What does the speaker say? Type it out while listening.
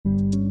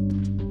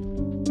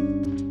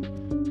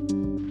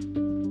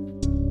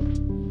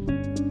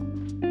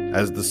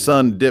As the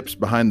sun dips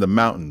behind the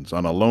mountains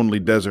on a lonely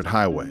desert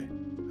highway,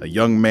 a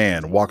young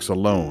man walks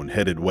alone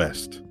headed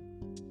west.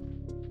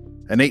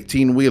 An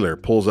 18-wheeler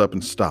pulls up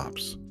and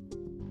stops.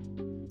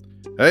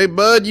 "Hey,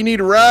 bud, you need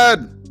a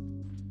ride?"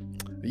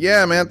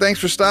 "Yeah, man, thanks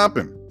for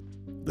stopping."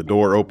 The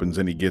door opens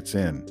and he gets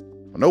in.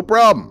 "No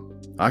problem.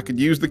 I could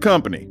use the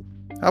company.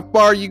 How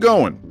far are you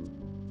going?"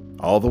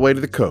 "All the way to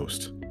the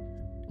coast."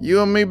 "You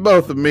and me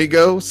both,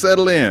 amigo.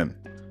 Settle in."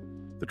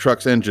 The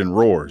truck's engine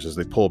roars as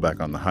they pull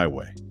back on the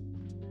highway.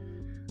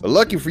 "Well,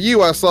 lucky for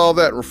you, I saw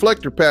that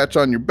reflector patch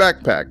on your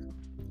backpack.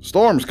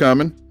 Storm's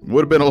coming.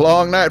 Would have been a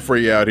long night for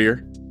you out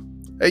here.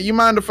 Hey, you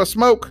mind if I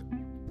smoke?"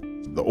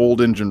 The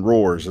old engine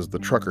roars as the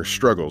trucker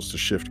struggles to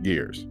shift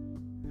gears.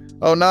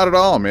 "Oh, not at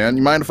all, man.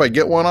 You mind if I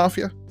get one off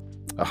you?"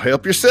 "I'll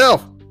help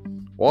yourself.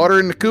 Water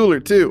in the cooler,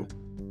 too."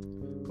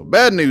 "Well,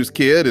 bad news,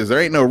 kid, is there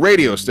ain't no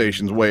radio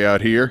stations way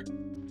out here,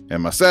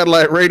 and my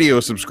satellite radio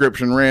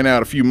subscription ran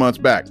out a few months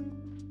back.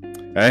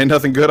 Ain't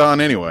nothing good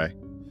on anyway."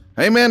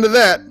 "Amen to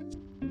that.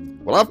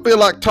 Well, I feel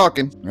like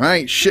talking, and I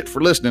ain't shit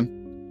for listening.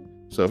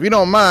 So if you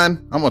don't mind,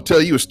 I'm gonna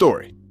tell you a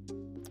story."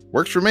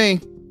 "Works for me."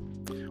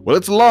 "Well,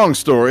 it's a long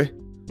story,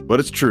 but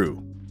it's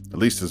true, at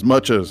least as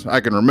much as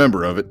I can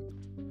remember of it.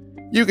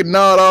 You can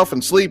nod off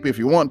and sleep if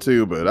you want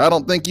to, but I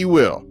don't think you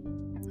will.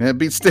 It'd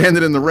be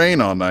standing in the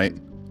rain all night.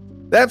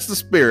 That's the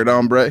spirit,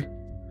 hombre.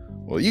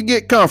 Well, you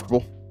get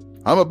comfortable.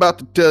 I'm about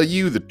to tell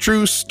you the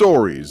true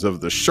stories of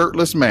the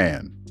shirtless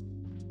man."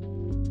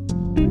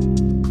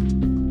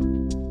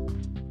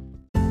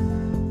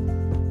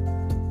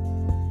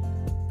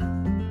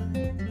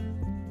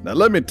 Now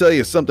let me tell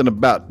you something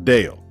about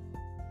Dale.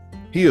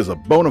 He is a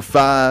bona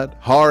fide,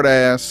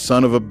 hard-ass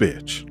son of a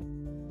bitch.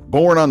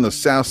 Born on the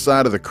south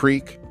side of the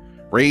creek,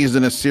 raised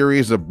in a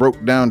series of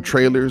broke-down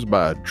trailers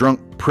by a drunk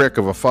prick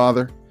of a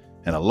father,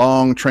 and a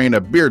long train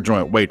of beer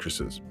joint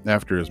waitresses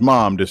after his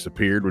mom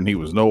disappeared when he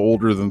was no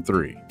older than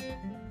 3.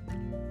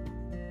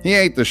 He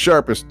ain't the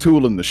sharpest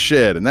tool in the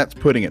shed, and that's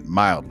putting it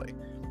mildly.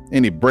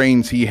 Any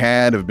brains he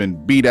had have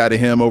been beat out of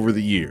him over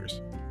the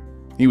years.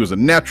 He was a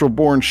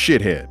natural-born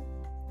shithead,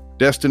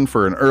 destined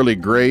for an early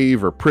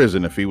grave or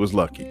prison if he was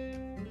lucky.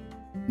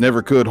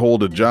 Never could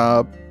hold a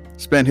job,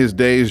 spent his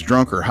days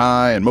drunk or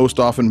high, and most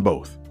often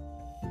both.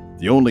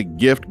 The only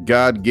gift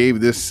God gave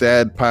this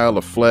sad pile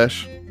of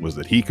flesh was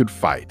that he could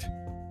fight.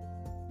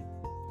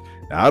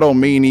 Now, I don't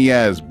mean he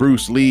has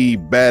Bruce Lee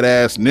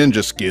badass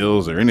ninja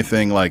skills or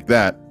anything like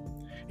that.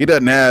 He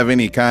doesn't have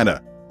any kind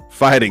of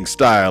fighting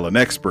style an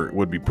expert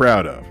would be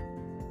proud of.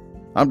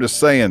 I'm just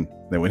saying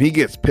that when he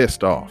gets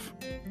pissed off,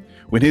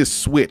 when his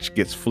switch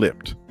gets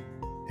flipped,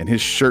 and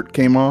his shirt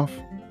came off,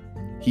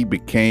 he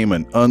became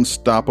an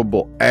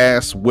unstoppable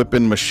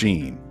ass-whipping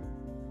machine.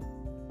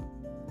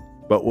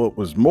 But what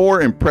was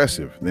more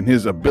impressive than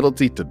his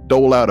ability to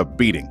dole out a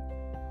beating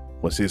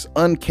was his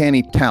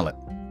uncanny talent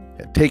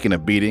at taking a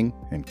beating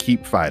and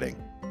keep fighting.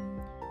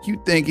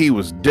 You'd think he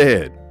was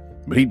dead,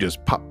 but he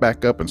just popped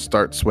back up and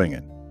start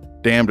swinging.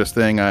 Damnedest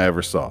thing I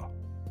ever saw.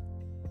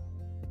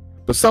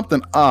 But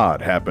something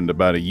odd happened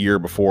about a year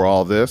before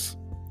all this.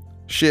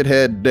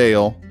 Shithead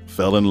Dale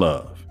fell in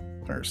love,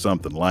 or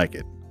something like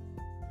it.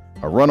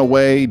 A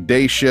runaway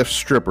day shift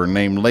stripper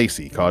named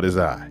Lacey caught his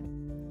eye.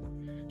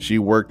 She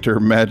worked her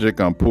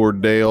magic on poor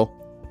Dale,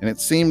 and it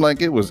seemed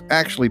like it was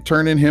actually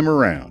turning him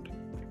around.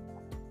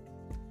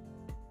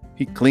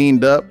 He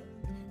cleaned up,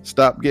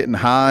 stopped getting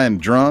high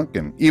and drunk,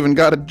 and even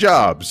got a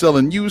job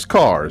selling used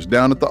cars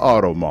down at the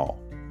auto mall.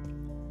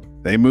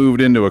 They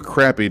moved into a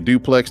crappy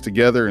duplex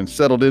together and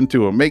settled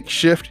into a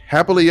makeshift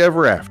happily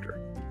ever after.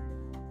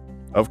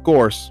 Of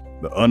course,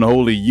 the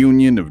unholy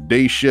union of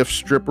day shift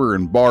stripper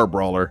and bar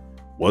brawler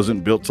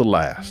wasn't built to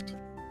last,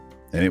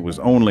 and it was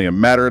only a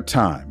matter of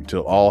time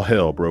until all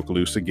hell broke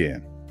loose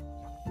again.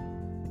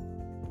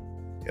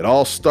 It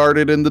all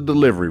started in the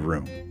delivery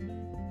room.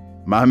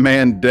 My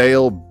man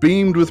Dale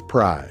beamed with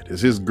pride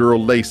as his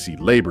girl Lacey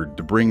labored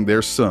to bring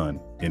their son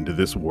into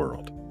this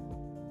world.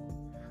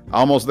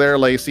 "Almost there,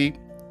 Lacey.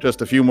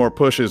 Just a few more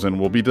pushes and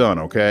we'll be done,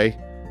 okay?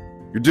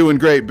 You're doing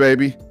great,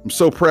 baby. I'm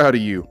so proud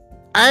of you."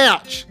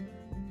 "Ouch!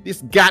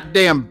 This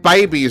goddamn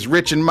baby is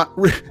ripping my...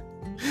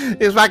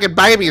 This fucking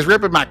baby is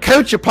ripping my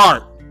coach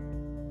apart."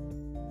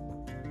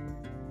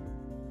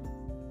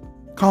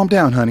 "Calm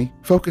down, honey.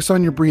 Focus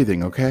on your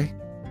breathing, okay?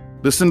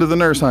 Listen to the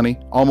nurse, honey.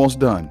 Almost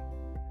done."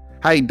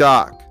 "Hey,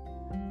 Doc.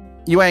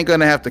 You ain't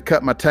gonna have to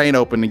cut my taint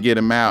open to get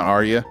him out,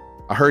 are you?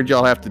 I heard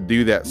y'all have to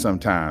do that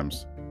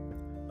sometimes."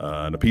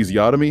 An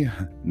episiotomy?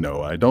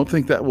 No, I don't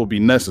think that will be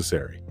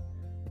necessary.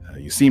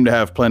 You seem to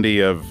have plenty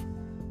of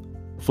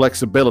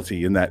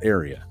flexibility in that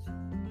area."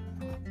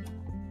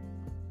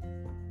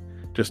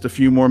 "Just a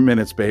few more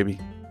minutes, baby.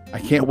 I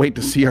can't wait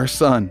to see our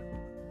son."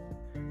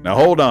 "Now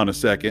hold on a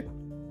second.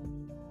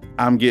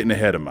 I'm getting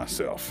ahead of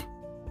myself."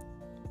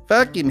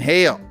 "Fucking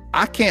hell.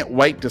 I can't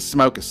wait to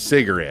smoke a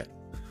cigarette."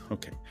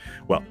 Okay.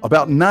 Well,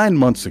 about 9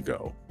 months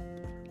ago,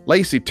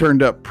 Lacey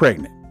turned up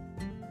pregnant.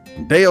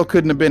 Dale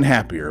couldn't have been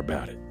happier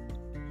about it.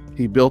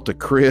 He built a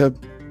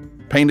crib,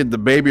 painted the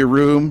baby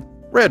room,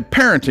 read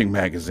parenting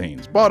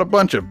magazines, bought a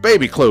bunch of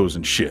baby clothes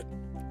and shit.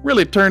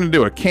 really turned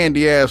into a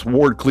candy-ass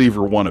Ward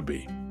Cleaver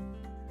wannabe.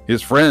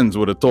 His friends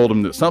would have told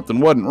him that something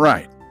wasn't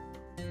right,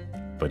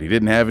 but he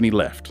didn't have any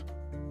left.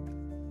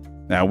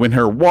 Now, when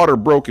her water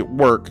broke at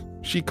work,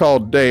 she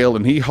called Dale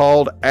and he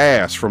hauled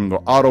ass from the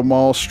auto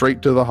mall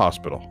straight to the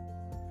hospital.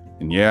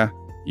 And yeah,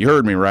 you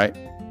heard me right.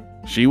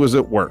 She was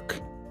at work.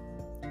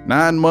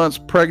 9 months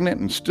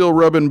pregnant and still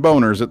rubbing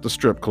boners at the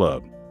strip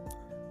club.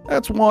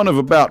 That's one of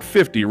about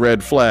 50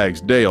 red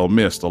flags Dale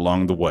missed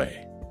along the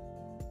way.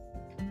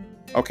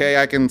 Okay,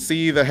 I can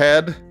see the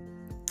head.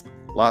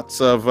 Lots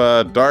of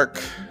dark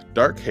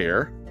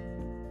hair.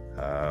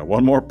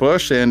 One more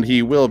push and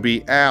he will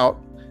be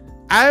out.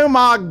 Oh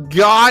my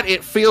God,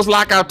 it feels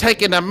like I'm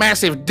taking a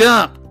massive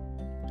dump.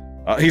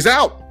 He's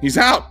out.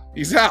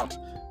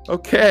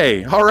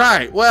 Okay, all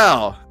right,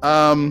 well,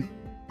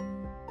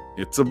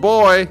 it's a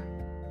boy.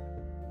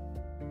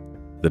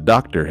 The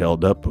doctor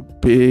held up a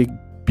big,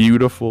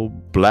 beautiful,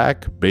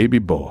 black baby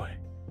boy.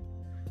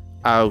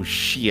 Oh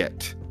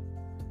shit.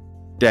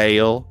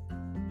 Dale,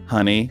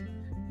 honey,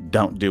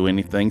 don't do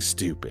anything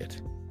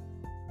stupid.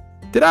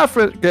 Did I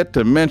forget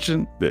to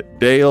mention that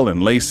Dale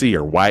and Lacey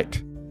are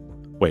white?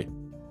 Wait,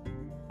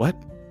 what?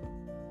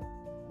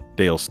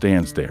 Dale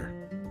stands there,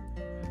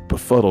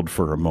 befuddled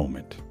for a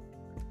moment,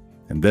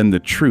 and then the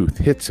truth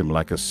hits him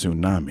like a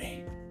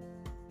tsunami.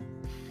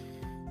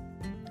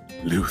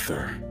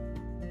 Luther.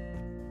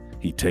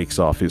 He takes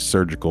off his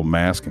surgical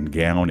mask and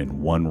gown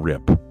in one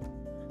rip.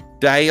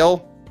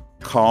 Dale,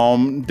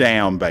 calm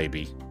down,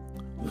 baby.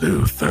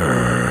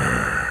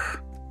 Luther.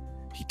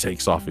 He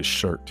takes off his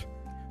shirt,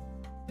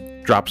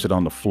 drops it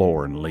on the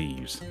floor, and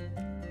leaves.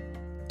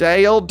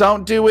 Dale,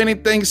 don't do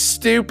anything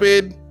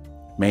stupid.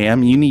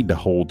 Ma'am, you need to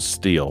hold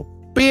still.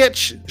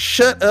 Bitch,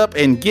 shut up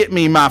and get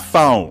me my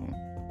phone.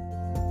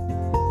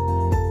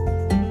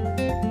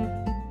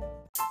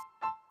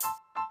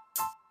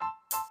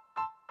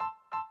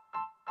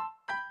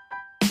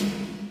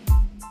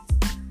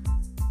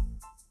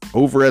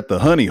 Over at the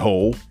Honey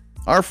Hole,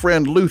 our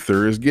friend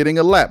Luther is getting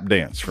a lap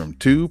dance from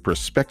two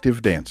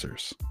prospective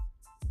dancers.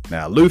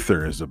 Now,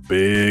 Luther is a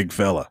big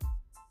fella,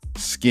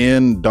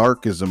 skin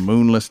dark as a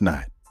moonless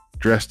night,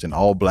 dressed in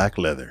all black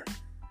leather.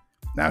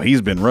 Now,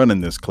 he's been running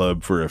this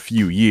club for a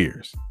few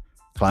years,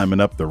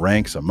 climbing up the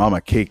ranks of Mama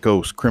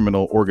Keiko's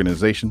criminal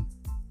organization.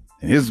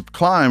 And his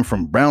climb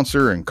from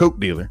bouncer and coke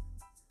dealer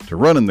to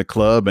running the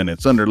club and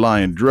its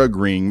underlying drug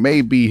ring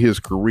may be his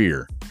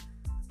career,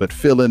 but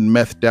filling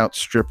methed out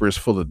strippers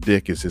full of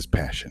dick is his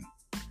passion.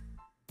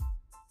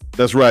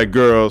 That's right,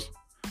 girls.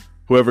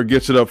 Whoever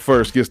gets it up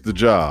first gets the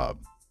job.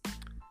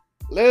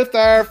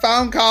 Luther,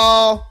 phone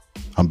call.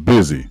 I'm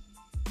busy.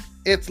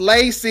 It's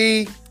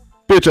Lacey.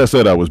 Bitch, I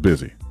said I was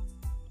busy.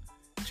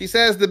 She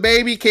says the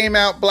baby came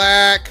out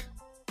black.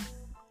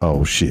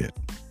 Oh, shit.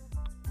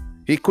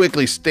 He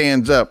quickly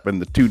stands up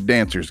and the two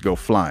dancers go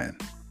flying.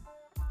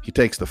 He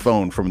takes the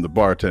phone from the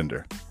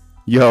bartender.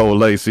 Yo,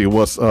 Lacey,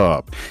 what's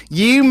up?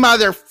 You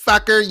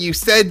motherfucker, you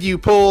said you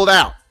pulled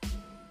out.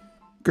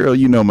 Girl,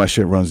 you know my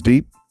shit runs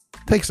deep.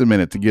 Takes a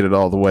minute to get it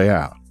all the way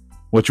out.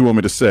 What you want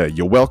me to say?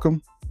 You're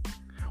welcome?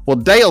 Well,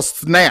 Dale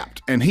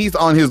snapped, and he's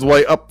on his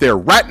way up there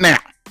right now.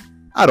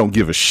 I don't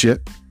give a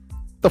shit.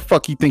 The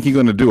fuck you think you're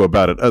gonna do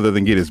about it other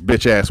than get his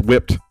bitch ass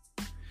whipped?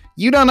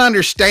 You don't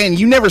understand.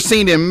 You never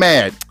seen him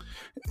mad.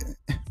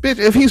 Bitch,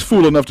 if he's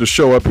fool enough to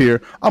show up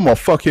here, I'm gonna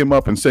fuck him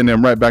up and send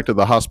him right back to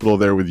the hospital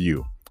there with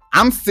you.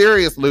 I'm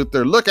serious,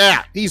 Luther. Look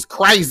out. He's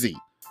crazy.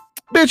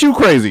 Bitch, you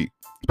crazy.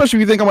 Especially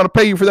if you think I'm going to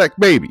pay you for that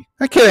baby.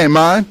 That kid ain't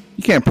mine.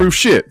 You can't prove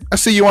shit. I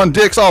see you on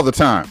dicks all the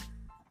time.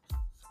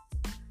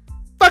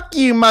 Fuck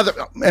you, mother...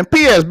 And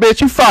P.S.,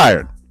 bitch, you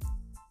fired.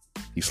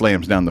 He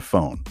slams down the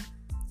phone,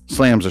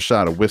 slams a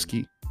shot of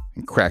whiskey,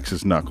 and cracks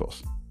his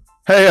knuckles.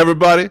 Hey,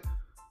 everybody.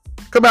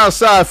 Come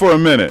outside for a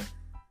minute.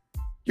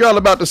 You're all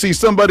about to see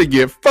somebody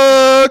get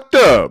fucked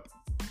up.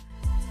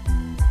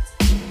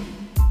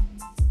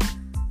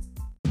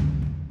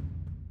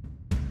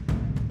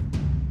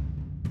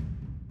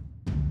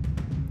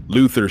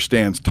 Luther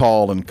stands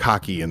tall and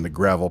cocky in the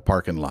gravel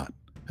parking lot,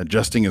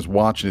 adjusting his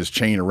watch and his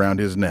chain around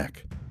his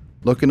neck,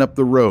 looking up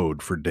the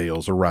road for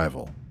Dale's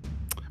arrival.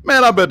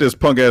 Man, I bet this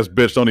punk-ass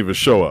bitch don't even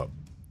show up.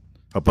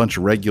 A bunch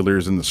of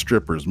regulars and the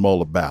strippers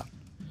mull about,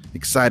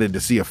 excited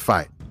to see a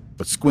fight,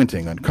 but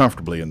squinting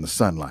uncomfortably in the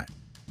sunlight.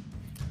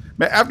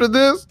 Man, after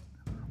this,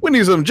 we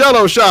need some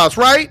Jell-O shots,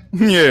 right?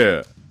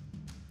 Yeah.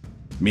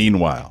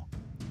 Meanwhile,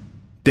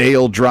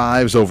 Dale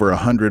drives over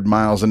 100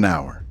 miles an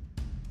hour,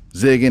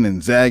 zigging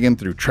and zagging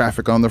through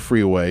traffic on the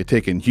freeway,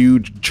 taking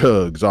huge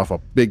chugs off a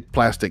big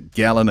plastic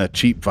gallon of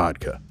cheap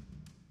vodka.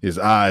 His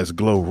eyes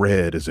glow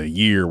red as a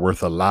year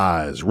worth of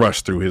lies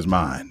rush through his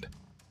mind.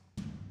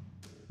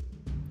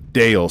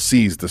 Dale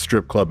sees the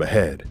strip club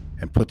ahead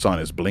and puts on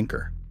his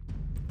blinker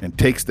and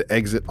takes the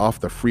exit off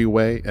the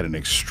freeway at an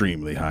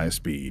extremely high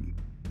speed.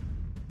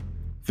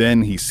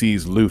 Then he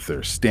sees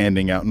Luther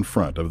standing out in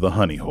front of the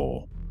Honey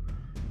Hole.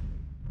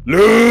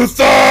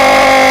 Luther!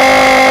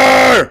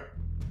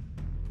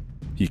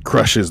 He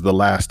crushes the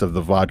last of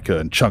the vodka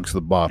and chunks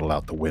the bottle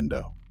out the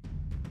window.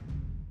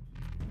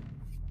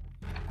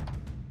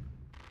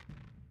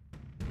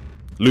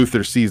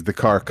 Luther sees the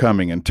car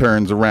coming and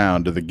turns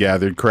around to the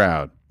gathered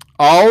crowd.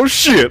 "Oh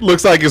shit,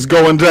 looks like it's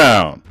going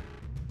down."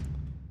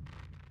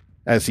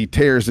 As he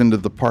tears into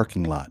the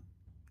parking lot,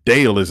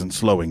 Dale isn't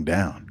slowing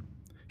down.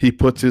 He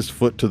puts his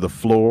foot to the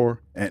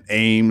floor and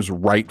aims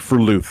right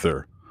for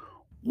Luther.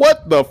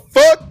 "What the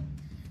fuck?"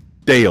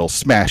 Dale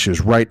smashes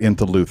right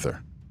into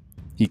Luther.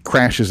 He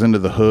crashes into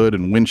the hood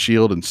and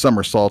windshield and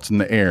somersaults in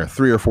the air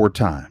 3 or 4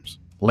 times,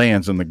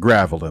 lands in the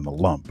gravel in a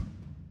lump.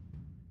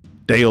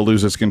 Dale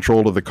loses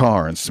control of the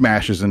car and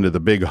smashes into the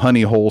big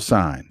honey hole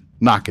sign,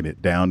 knocking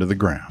it down to the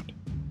ground.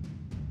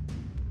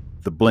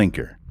 The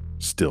blinker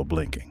still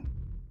blinking.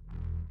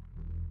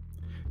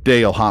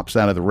 Dale hops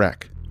out of the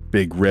wreck,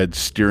 big red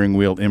steering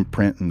wheel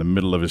imprint in the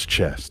middle of his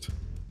chest,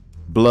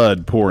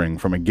 blood pouring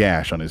from a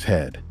gash on his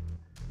head.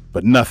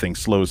 But nothing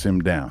slows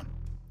him down,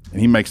 and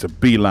he makes a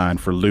beeline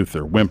for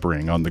Luther,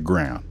 whimpering on the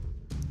ground.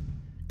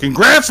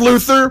 "Congrats,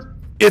 Luther!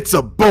 It's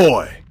a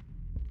boy!"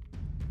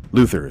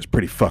 Luther is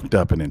pretty fucked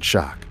up and in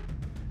shock,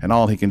 and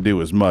all he can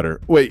do is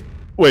mutter, Wait,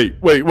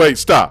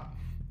 stop.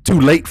 "Too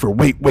late for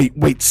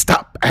wait,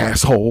 stop,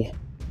 asshole."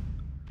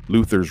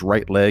 Luther's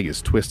right leg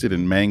is twisted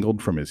and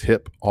mangled from his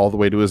hip all the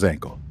way to his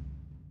ankle,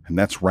 and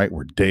that's right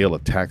where Dale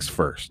attacks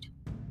first.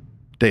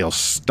 Dale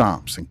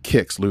stomps and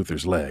kicks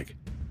Luther's leg.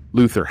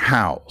 Luther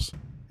howls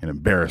in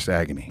embarrassed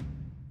agony.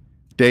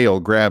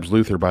 Dale grabs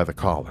Luther by the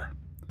collar,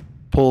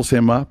 pulls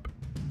him up,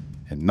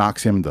 and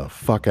knocks him the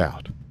fuck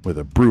out with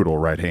a brutal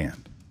right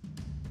hand.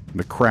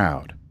 The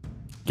crowd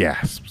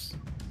gasps.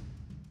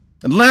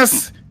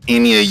 "Unless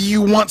any of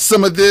you want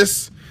some of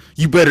this,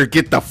 you better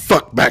get the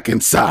fuck back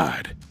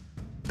inside."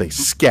 They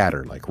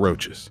scatter like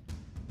roaches.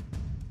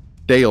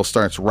 Dale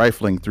starts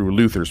rifling through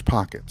Luther's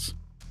pockets,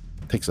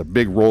 takes a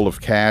big roll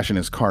of cash and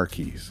his car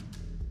keys.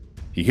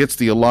 He hits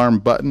the alarm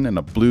button and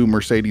a blue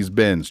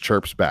Mercedes-Benz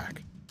chirps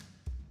back.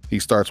 He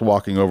starts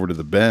walking over to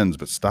the Benz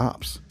but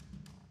stops.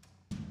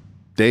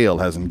 Dale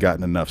hasn't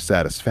gotten enough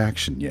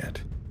satisfaction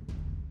yet.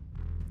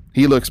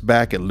 He looks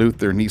back at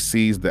Luther and he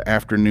sees the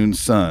afternoon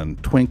sun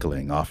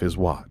twinkling off his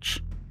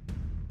watch.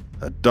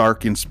 A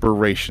dark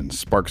inspiration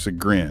sparks a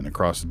grin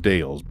across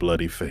Dale's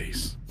bloody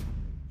face.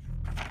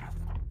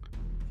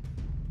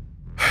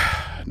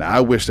 Now,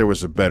 I wish there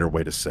was a better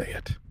way to say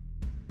it,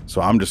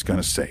 so I'm just going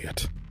to say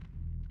it.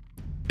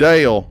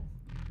 Dale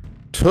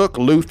took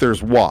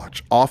Luther's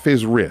watch off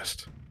his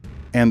wrist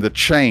and the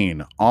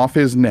chain off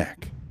his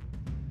neck,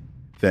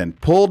 then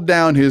pulled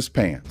down his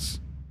pants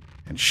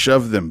and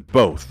shoved them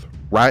both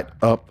right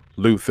up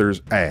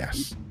Luther's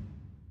ass.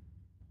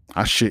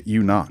 I shit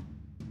you not.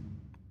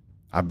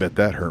 I bet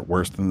that hurt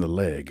worse than the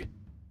leg.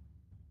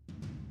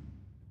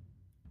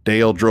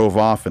 Dale drove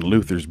off in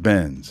Luther's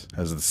Benz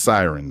as the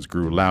sirens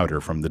grew louder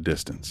from the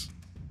distance.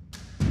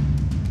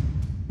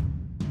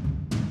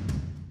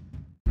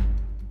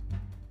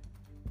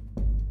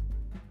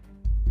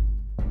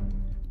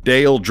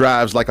 Dale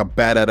drives like a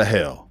bat out of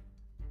hell,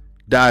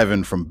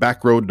 diving from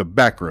back road to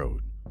back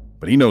road,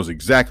 but he knows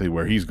exactly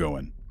where he's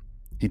going.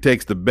 He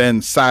takes the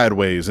Benz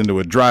sideways into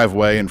a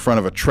driveway in front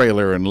of a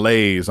trailer and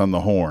lays on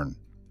the horn.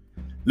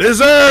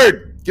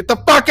 "Lizard! Get the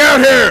fuck out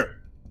here!"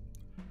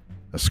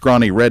 A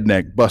scrawny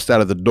redneck busts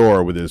out of the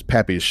door with his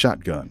pappy's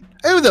shotgun.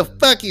 "Who the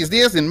fuck is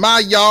this in my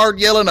yard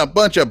yelling a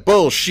bunch of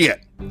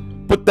bullshit?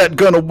 Put that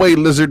gun away,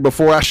 Lizard,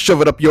 before I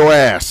shove it up your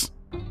ass."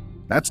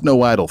 That's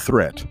no idle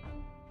threat.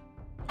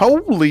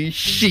 "Holy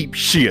sheep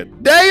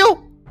shit.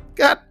 Dale?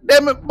 God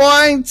damn it, boy,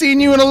 I ain't seen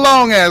you in a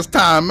long ass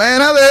time,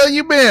 man. How the hell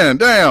you been?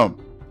 Damn."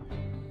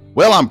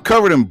 "Well, I'm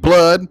covered in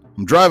blood,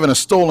 I'm driving a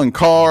stolen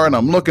car, and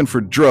I'm looking for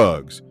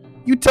drugs.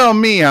 You tell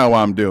me how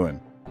I'm doing."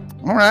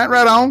 "All right,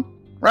 right on.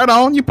 Right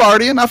on, you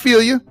partying, I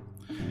feel you.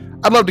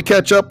 I'd love to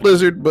catch up,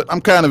 Lizard, but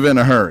I'm kind of in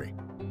a hurry."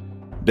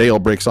 Dale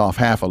breaks off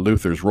half of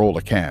Luther's roll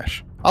of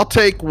cash. "I'll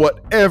take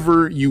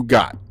whatever you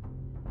got."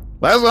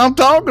 "That's what I'm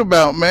talking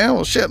about, man.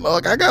 Well, shit,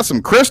 look, I got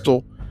some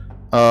crystal.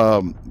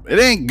 It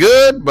ain't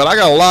good, but I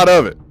got a lot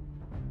of it."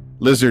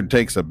 Lizard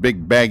takes a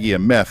big baggie of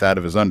meth out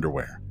of his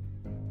underwear.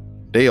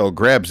 Dale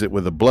grabs it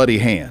with a bloody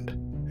hand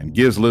and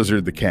gives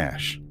Lizard the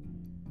cash.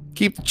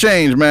 "Keep the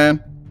change, man."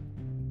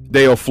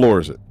 Dale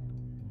floors it,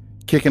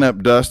 kicking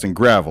up dust and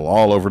gravel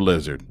all over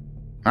Lizard.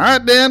 "All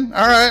right, then.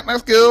 All right,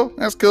 that's cool.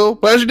 That's cool.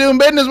 Pleasure doing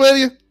business with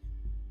you."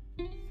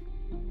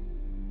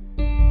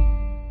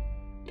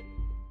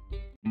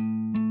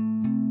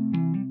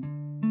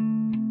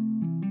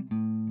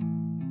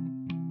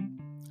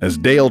 As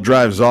Dale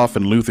drives off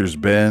in Luther's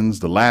Benz,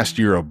 the last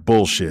year of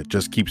bullshit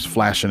just keeps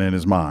flashing in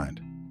his mind.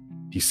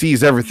 He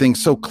sees everything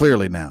so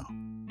clearly now.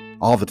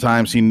 All the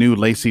times he knew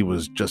Lacey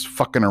was just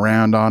fucking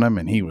around on him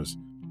and he was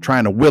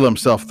trying to will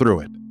himself through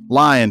it,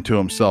 lying to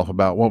himself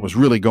about what was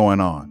really going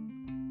on.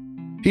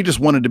 He just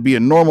wanted to be a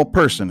normal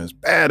person as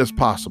bad as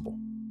possible.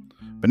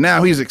 But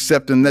now he's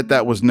accepting that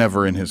that was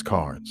never in his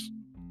cards.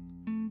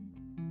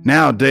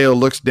 Now Dale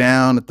looks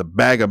down at the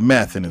bag of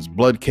meth in his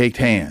blood-caked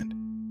hand,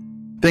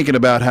 thinking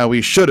about how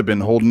he should have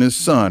been holding his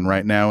son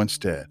right now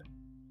instead.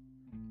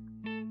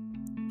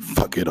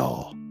 Fuck it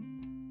all.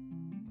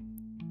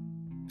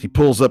 He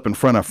pulls up in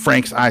front of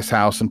Frank's Ice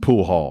House and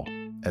Pool Hall,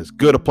 as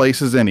good a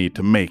place as any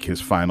to make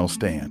his final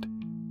stand.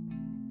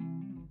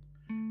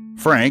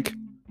 Frank,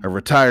 a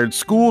retired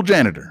school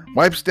janitor,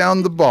 wipes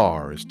down the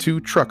bar as two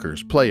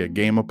truckers play a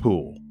game of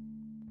pool.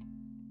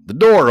 The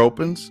door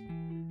opens,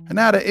 and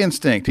out of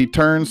instinct, he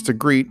turns to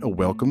greet a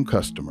welcome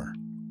customer.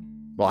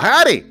 "Well,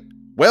 howdy!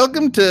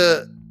 Welcome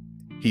to..."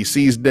 He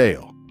sees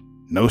Dale,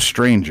 no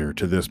stranger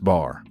to this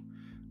bar.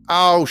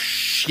 "Oh,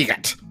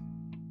 shit!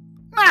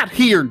 Not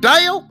here,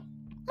 Dale!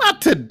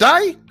 Not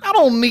today! I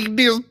don't need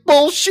this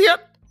bullshit!"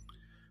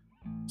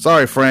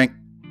 "Sorry, Frank.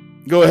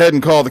 Go ahead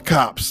and call the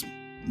cops.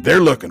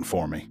 They're looking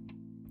for me."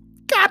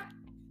 "God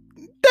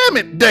damn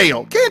it,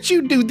 Dale! Can't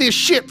you do this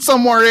shit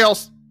somewhere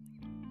else?"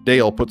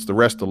 Dale puts the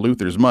rest of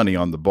Luther's money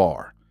on the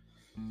bar.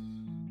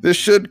 "This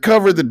should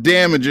cover the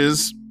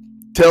damages.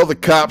 Tell the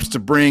cops to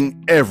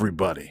bring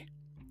everybody.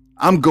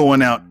 I'm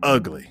going out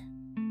ugly.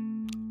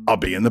 I'll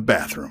be in the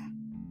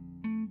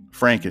bathroom."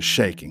 Frank is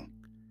shaking,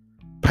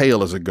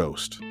 pale as a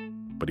ghost,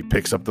 but he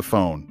picks up the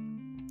phone.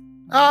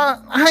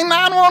 "Hey,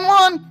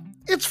 911.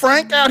 It's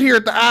Frank out here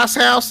at the ice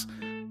house.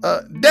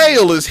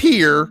 Dale is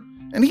here,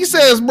 and he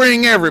says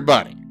bring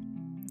everybody."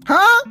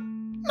 "Huh?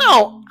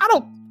 No,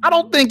 I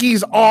don't think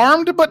he's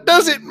armed, but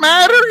does it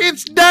matter?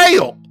 It's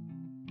Dale."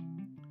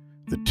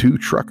 The two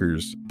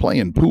truckers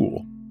playing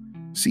pool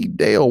see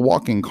Dale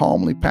walking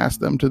calmly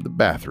past them to the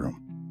bathroom.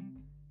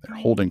 They're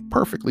holding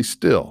perfectly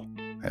still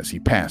as he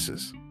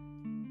passes.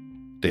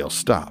 Dale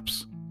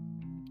stops,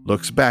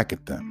 looks back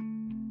at them,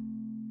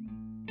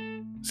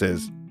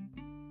 says,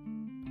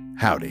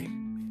 "Howdy."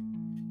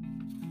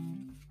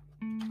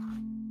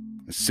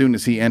 As soon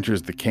as he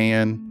enters the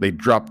can, they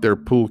drop their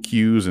pool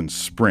cues and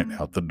sprint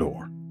out the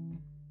door.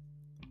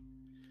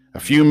 A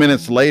few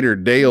minutes later,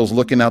 Dale's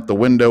looking out the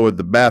window of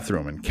the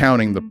bathroom and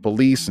counting the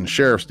police and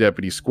sheriff's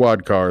deputy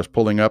squad cars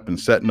pulling up and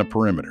setting a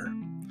perimeter.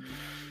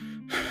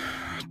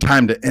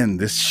 Time to end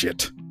this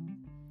shit.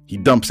 He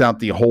dumps out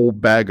the whole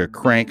bag of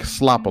crank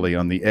sloppily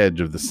on the edge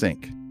of the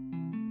sink.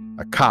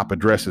 A cop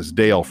addresses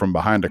Dale from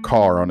behind a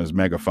car on his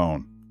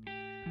megaphone.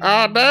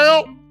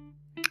 "Dale,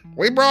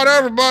 we brought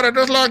everybody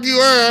just like you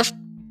asked.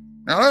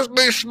 Now let's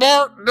be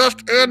smart and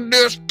just end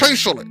this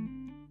peacefully."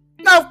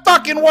 "No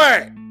fucking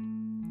way!"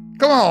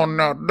 "Come on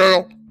now,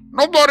 Dale.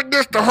 Nobody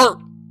gets to hurt.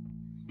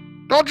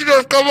 Don't you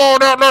just come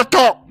on out, let's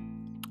talk."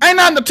 "Ain't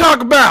nothing to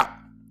talk about."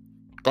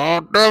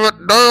 "God damn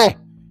it, Dale.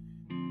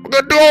 We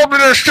gotta do all of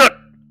this shit.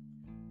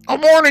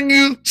 I'm warning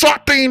you,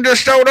 SWAT team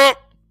just showed up."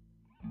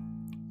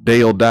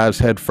 Dale dives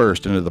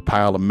headfirst into the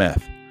pile of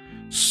meth,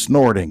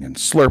 snorting and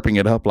slurping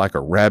it up like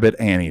a rabid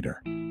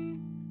anteater.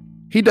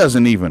 He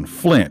doesn't even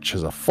flinch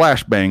as a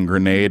flashbang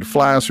grenade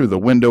flies through the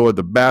window of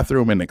the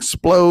bathroom and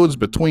explodes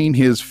between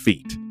his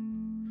feet.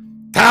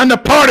 "Time to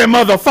party,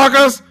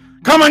 motherfuckers!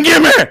 Come and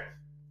get me!"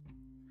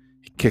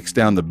 He kicks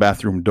down the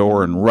bathroom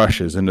door and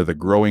rushes into the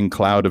growing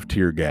cloud of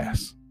tear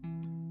gas.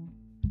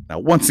 Now,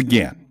 once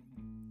again,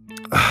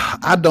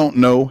 I don't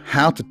know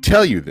how to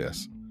tell you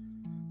this,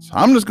 so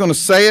I'm just going to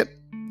say it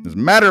as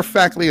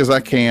matter-of-factly as I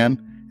can,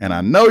 and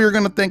I know you're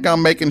going to think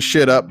I'm making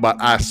shit up, but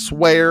I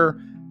swear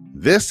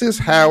this is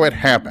how it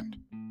happened.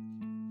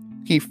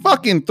 He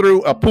fucking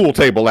threw a pool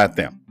table at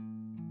them.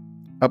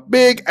 A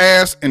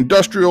big-ass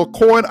industrial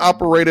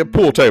coin-operated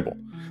pool table.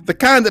 The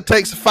kind that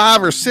takes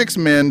 5 or 6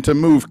 men to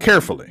move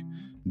carefully.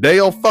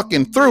 Dale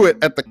fucking threw it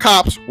at the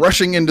cops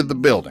rushing into the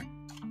building.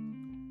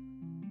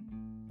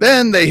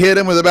 Then they hit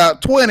him with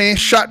about 20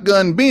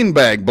 shotgun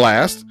beanbag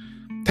blasts,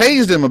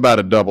 tased him about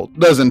a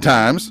dozen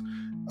times,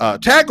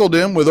 tackled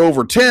him with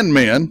over 10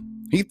 men.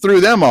 He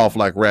threw them off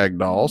like rag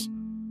dolls.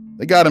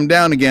 They got him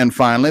down again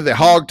finally. They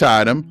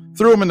hog-tied him,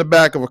 threw him in the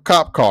back of a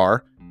cop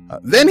car.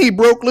 Then he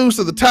broke loose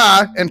of the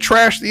tie and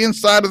trashed the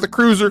inside of the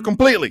cruiser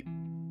completely.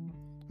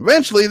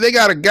 Eventually, they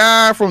got a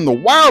guy from the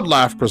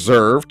wildlife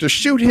preserve to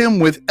shoot him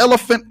with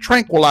elephant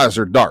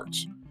tranquilizer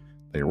darts.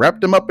 They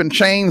wrapped him up in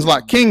chains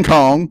like King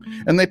Kong,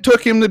 and they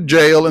took him to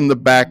jail in the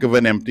back of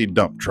an empty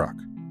dump truck.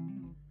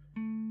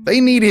 They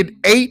needed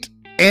 8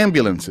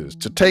 ambulances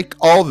to take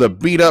all the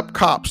beat-up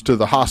cops to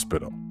the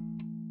hospital.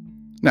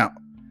 Now,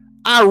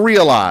 I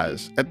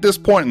realize at this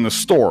point in the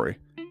story,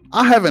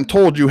 I haven't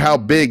told you how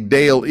big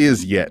Dale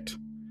is yet.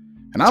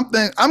 And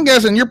I'm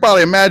guessing you're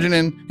probably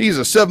imagining he's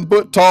a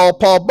 7-foot-tall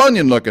Paul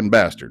Bunyan-looking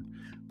bastard.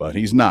 But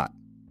he's not.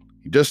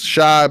 He's just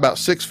shy about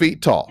 6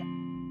 feet tall.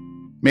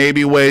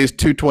 Maybe weighs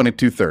 220,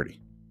 230.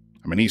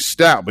 I mean, he's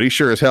stout, but he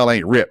sure as hell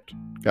ain't ripped.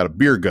 Got a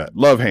beer gut,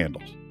 love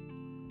handles.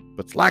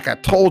 But like I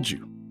told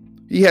you,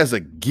 he has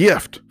a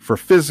gift for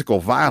physical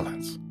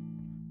violence.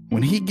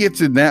 When he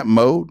gets in that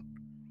mode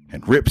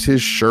and rips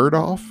his shirt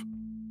off,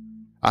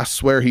 I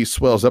swear he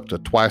swells up to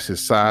twice his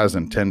size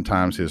and 10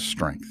 times his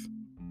strength.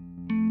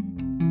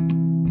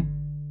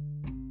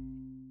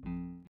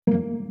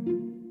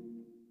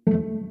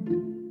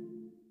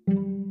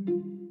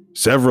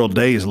 Several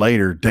days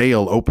later,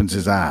 Dale opens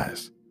his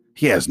eyes.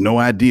 He has no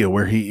idea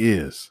where he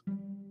is.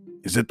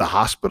 Is it the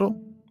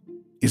hospital?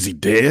 Is he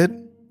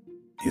dead?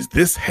 Is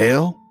this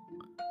hell?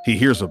 He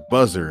hears a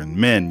buzzer and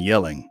men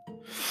yelling.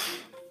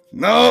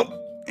 "No,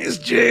 it's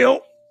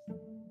jail."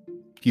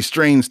 He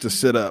strains to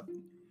sit up.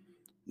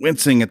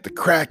 Wincing at the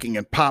cracking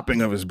and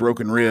popping of his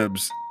broken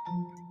ribs,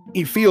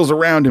 he feels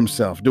around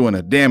himself, doing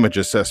a damage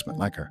assessment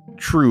like a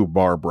true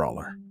bar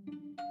brawler.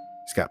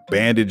 He's got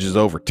bandages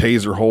over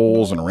taser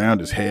holes and around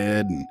his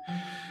head, and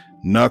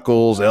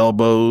knuckles,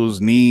 elbows,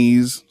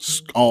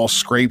 knees, all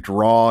scraped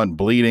raw and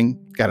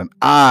bleeding. Got an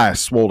eye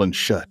swollen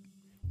shut,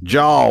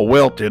 jaw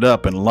welted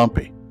up and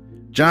lumpy.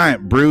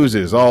 Giant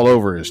bruises all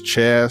over his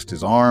chest,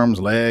 his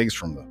arms, legs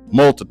from the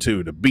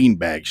multitude of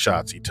beanbag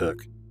shots he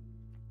took.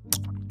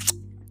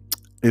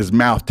 His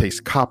mouth tastes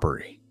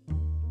coppery,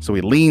 so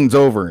he leans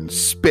over and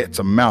spits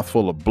a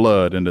mouthful of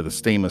blood into the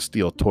stainless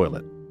steel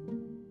toilet.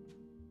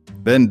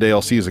 Then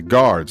Dale sees a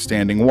guard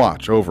standing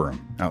watch over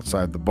him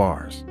outside the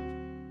bars.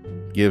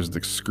 Gives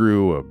the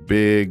screw a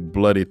big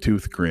bloody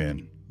tooth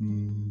grin.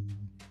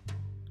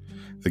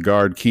 The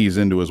guard keys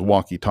into his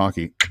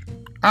walkie-talkie.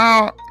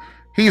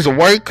 He's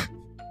awake.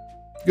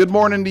 Good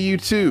morning to you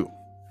too.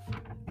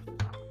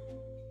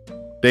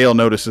 Dale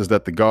notices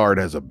that the guard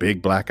has a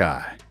big black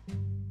eye.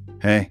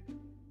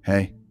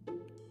 Hey,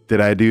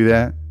 did I do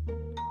that?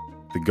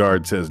 The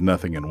guard says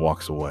nothing and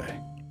walks away.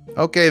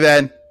 Okay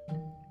then,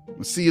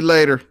 I'll see you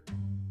later.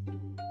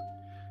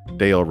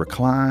 Dale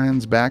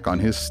reclines back on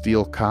his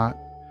steel cot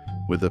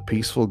with a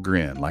peaceful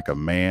grin like a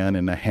man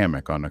in a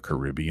hammock on a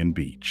Caribbean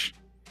beach.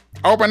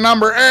 Open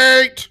number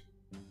 8!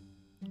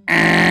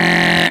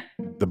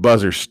 The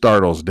buzzer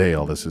startles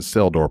Dale as his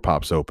cell door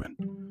pops open.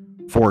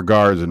 4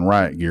 guards in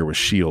riot gear with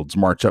shields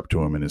march up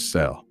to him in his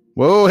cell.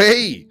 Whoa,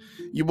 hey!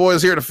 You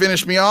boys here to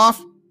finish me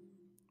off?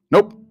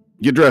 Nope.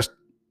 Get dressed.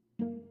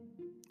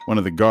 One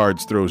of the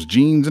guards throws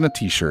jeans and a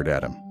t-shirt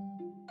at him.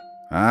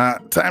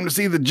 Time to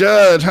see the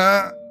judge,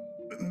 huh?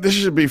 This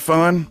should be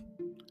fun.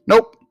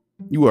 Nope.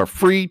 You are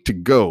free to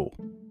go.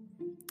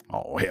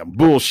 Oh, yeah,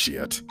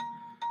 bullshit.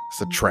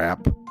 It's a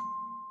trap.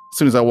 As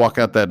soon as I walk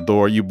out that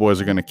door, you boys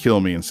are going to kill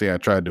me and say I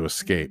tried to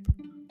escape.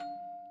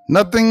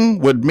 Nothing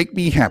would make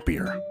me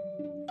happier.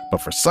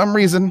 But for some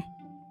reason,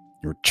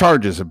 your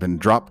charges have been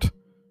dropped,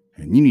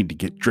 and you need to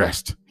get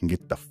dressed and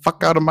get the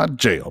fuck out of my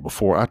jail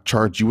before I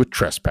charge you with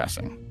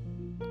trespassing.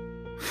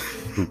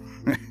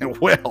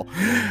 Well,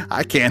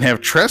 I can't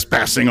have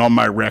trespassing on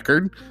my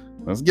record.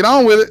 Let's get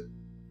on with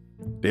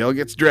it. Dale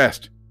gets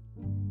dressed,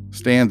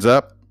 stands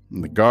up,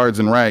 and the guards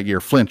in riot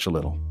gear flinch a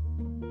little.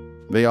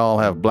 They all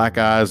have black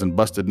eyes and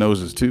busted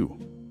noses too,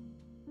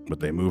 but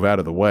they move out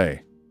of the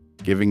way,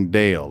 giving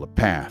Dale a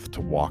path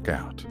to walk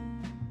out.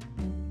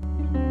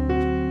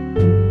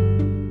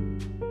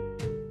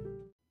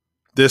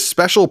 This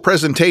special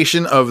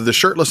presentation of The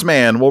Shirtless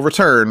Man will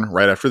return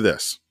right after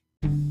this.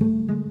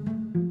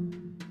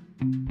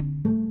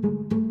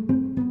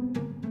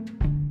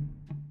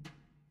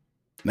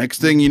 Next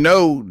thing you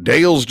know,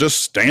 Dale's just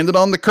standing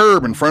on the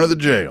curb in front of the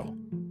jail.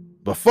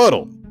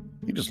 Befuddled,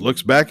 he just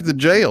looks back at the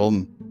jail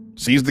and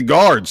sees the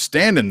guards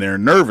standing there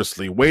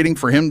nervously waiting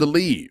for him to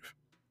leave.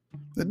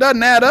 It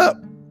doesn't add up.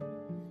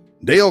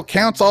 Dale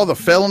counts all the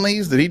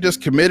felonies that he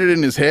just committed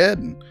in his head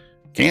and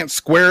can't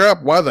square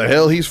up why the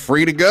hell he's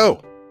free to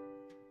go.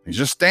 He's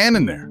just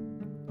standing there,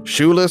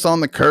 shoeless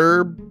on the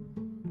curb,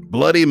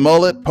 bloody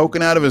mullet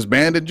poking out of his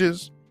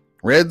bandages,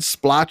 red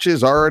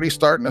splotches already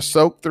starting to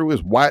soak through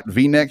his white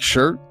V-neck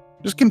shirt,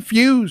 just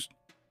confused.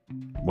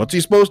 What's he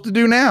supposed to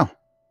do now?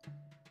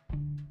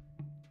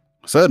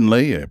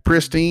 Suddenly, a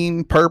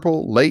pristine,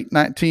 purple, late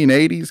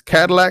 1980s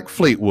Cadillac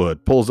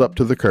Fleetwood pulls up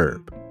to the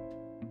curb.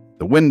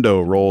 The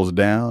window rolls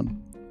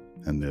down,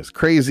 and this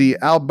crazy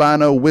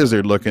albino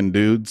wizard-looking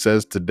dude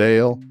says to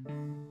Dale,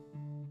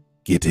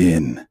 "Get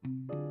in."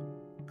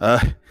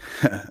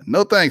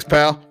 No thanks,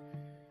 pal.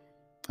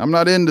 I'm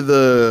not into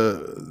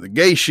the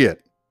gay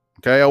shit.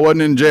 Okay, I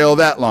wasn't in jail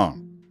that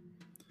long.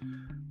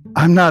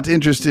 I'm not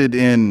interested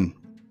in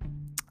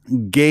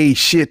gay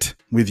shit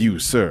with you,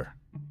 sir.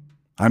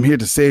 I'm here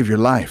to save your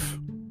life.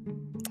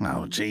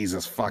 Oh,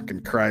 Jesus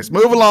fucking Christ.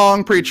 Move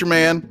along, preacher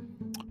man.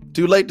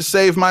 Too late to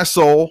save my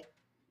soul.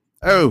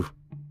 Oh,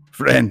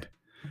 friend,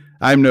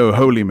 I'm no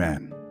holy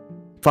man.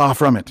 Far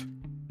from it,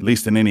 at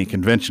least in any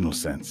conventional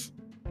sense.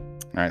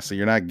 All right, so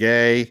you're not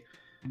gay.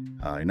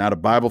 You're not a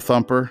Bible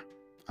thumper.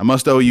 I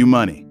must owe you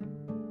money.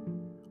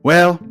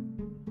 Well,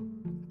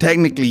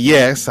 technically,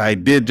 yes, I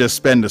did just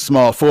spend a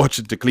small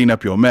fortune to clean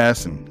up your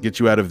mess and get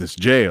you out of this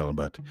jail,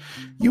 but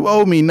you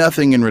owe me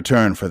nothing in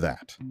return for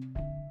that.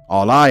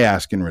 All I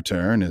ask in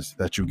return is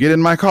that you get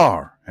in my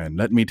car and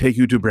let me take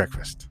you to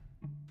breakfast.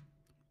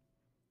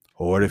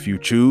 Or if you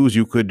choose,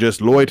 you could just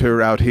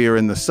loiter out here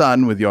in the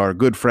sun with your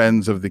good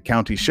friends of the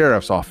county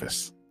sheriff's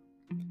office.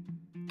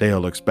 Dale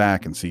looks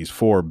back and sees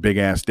 4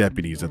 big-ass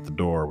deputies at the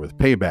door with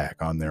payback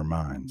on their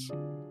minds.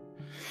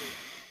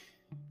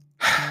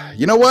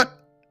 You know what?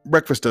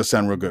 Breakfast does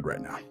sound real good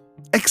right now.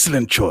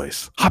 Excellent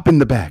choice. Hop in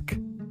the back.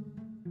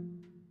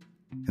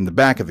 In the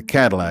back of the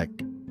Cadillac,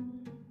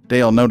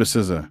 Dale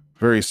notices a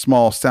very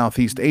small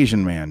Southeast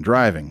Asian man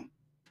driving.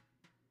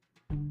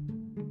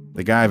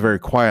 The guy very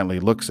quietly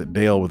looks at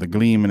Dale with a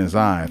gleam in his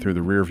eye through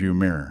the rearview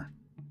mirror.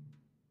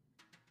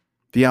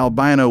 The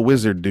albino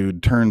wizard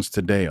dude turns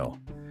to Dale.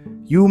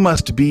 You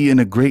must be in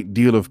a great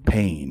deal of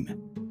pain.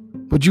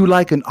 Would you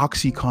like an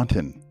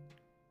OxyContin?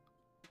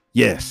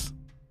 Yes.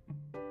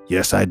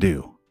 Yes, I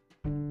do.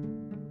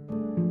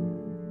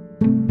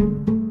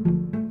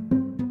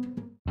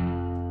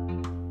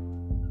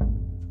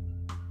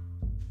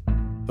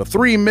 The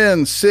three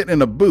men sit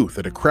in a booth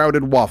at a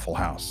crowded Waffle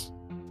House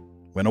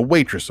when a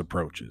waitress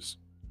approaches.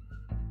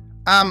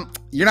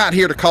 You're not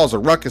here to cause a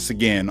ruckus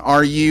again,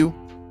 are you?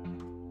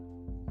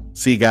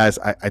 See, guys,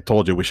 I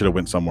told you we should have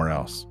went somewhere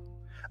else.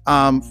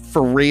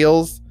 For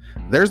reals,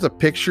 there's a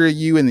picture of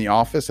you in the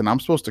office, and I'm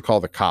supposed to call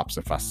the cops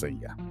if I see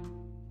you.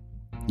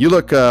 You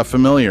look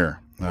familiar.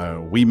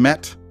 We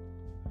met?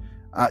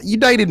 You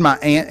dated my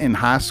aunt in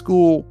high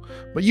school,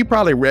 but you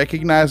probably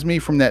recognize me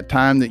from that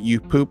time that you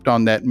pooped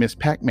on that Miss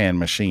Pac-Man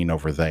machine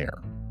over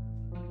there.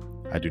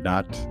 I do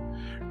not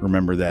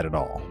remember that at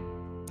all.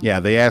 Yeah,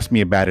 they asked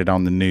me about it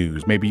on the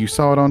news. Maybe you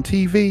saw it on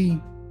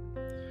TV.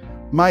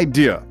 My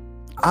dear,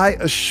 I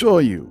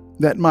assure you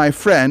that my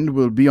friend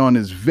will be on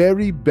his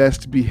very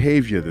best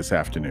behavior this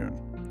afternoon.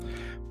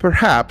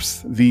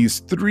 Perhaps these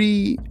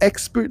 3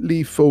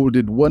 expertly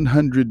folded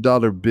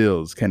 $100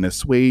 bills can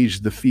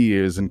assuage the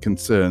fears and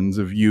concerns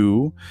of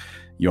you,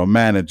 your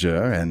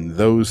manager, and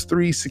those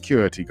 3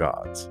 security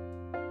guards.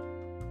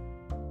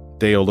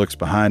 Dale looks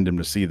behind him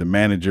to see the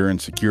manager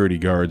and security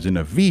guards in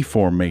a V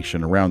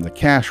formation around the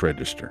cash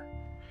register,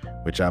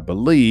 which I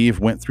believe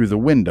went through the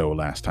window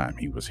last time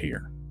he was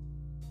here.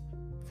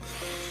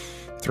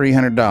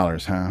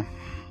 $300,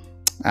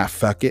 huh?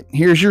 Fuck it.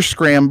 Here's your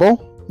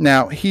scramble.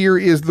 Now, here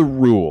is the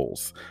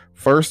rules.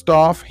 First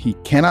off, he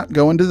cannot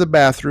go into the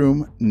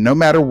bathroom no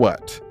matter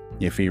what.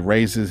 If he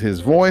raises his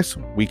voice,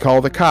 we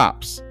call the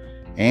cops.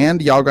 And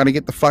y'all gotta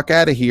get the fuck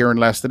out of here in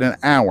less than an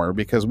hour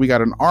because we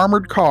got an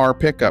armored car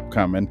pickup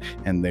coming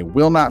and they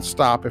will not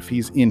stop if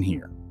he's in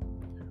here.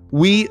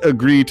 We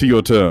agree to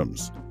your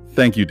terms.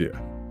 Thank you, dear.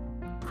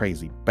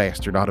 Crazy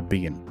bastard ought to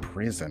be in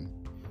prison.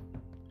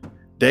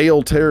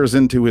 Dale tears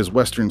into his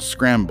Western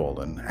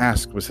scramble and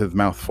asks with his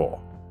mouth full.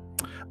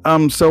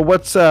 So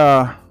what's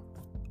the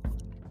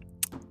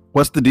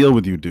deal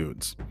with you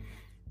dudes?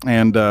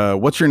 And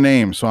what's your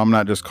name so I'm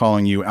not just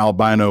calling you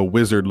albino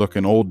wizard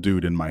looking old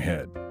dude in my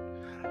head?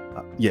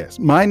 Yes,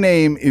 my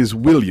name is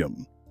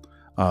William,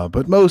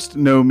 but most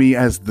know me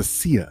as the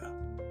Seer.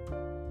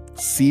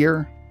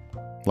 Seer?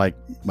 Like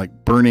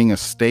burning a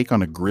steak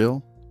on a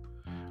grill?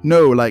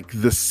 No, like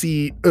the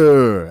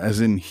seer,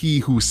 as in he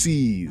who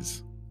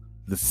sees.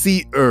 The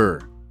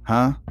seer,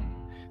 huh?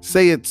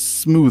 Say it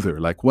smoother,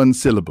 like one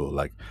syllable,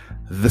 like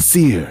the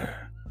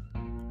seer.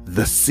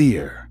 The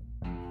seer.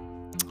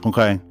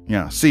 Okay,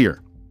 yeah,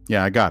 seer.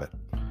 Yeah, I got it.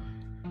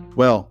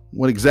 Well,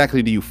 what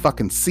exactly do you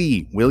fucking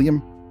see,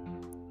 William?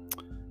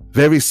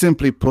 Very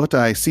simply put,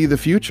 I see the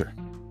future.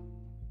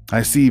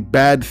 I see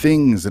bad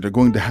things that are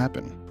going to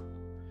happen.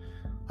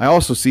 I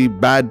also see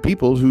bad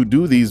people who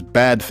do these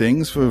bad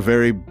things for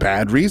very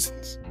bad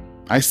reasons.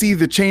 I see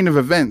the chain of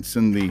events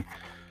and the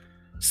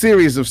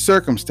series of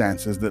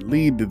circumstances that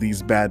lead to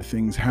these bad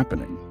things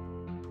happening.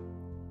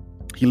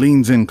 He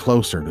leans in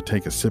closer to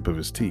take a sip of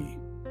his tea.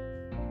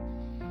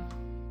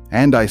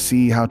 And I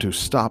see how to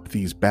stop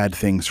these bad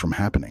things from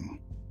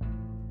happening.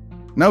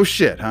 No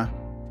shit, huh?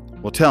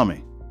 Well, tell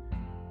me.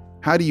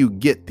 How do you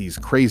get these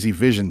crazy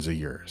visions of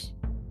yours?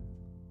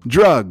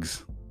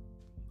 Drugs.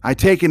 I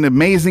take an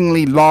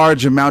amazingly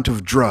large amount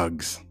of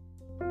drugs.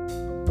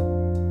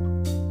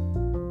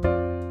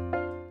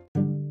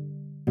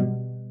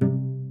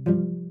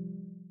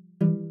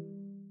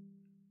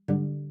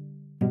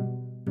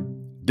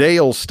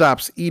 Dale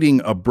stops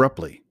eating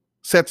abruptly,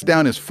 sets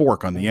down his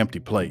fork on the empty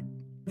plate.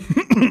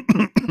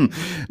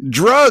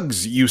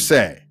 Drugs, you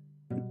say?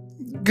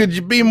 Could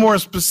you be more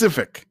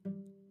specific?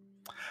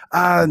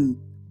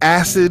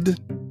 Acid,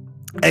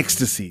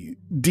 ecstasy,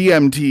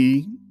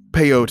 DMT,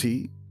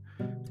 peyote,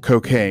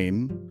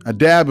 cocaine, a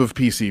dab of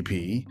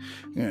PCP,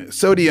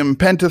 sodium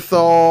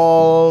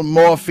pentothal,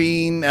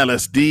 morphine,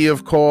 LSD,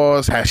 of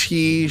course,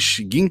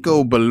 hashish,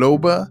 ginkgo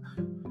biloba.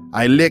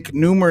 I lick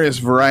numerous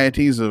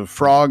varieties of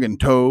frog and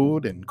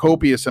toad and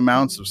copious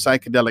amounts of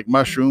psychedelic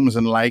mushrooms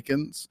and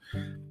lichens,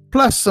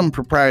 plus some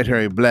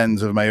proprietary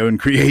blends of my own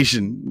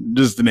creation,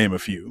 just to name a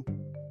few.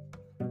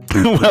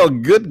 Well,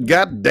 good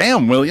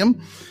goddamn,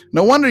 William.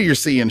 No wonder you're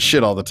seeing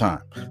shit all the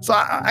time. So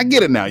I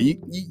get it now.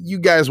 You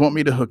guys want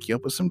me to hook you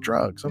up with some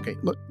drugs. Okay,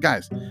 look,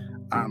 guys,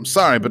 I'm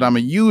sorry, but I'm a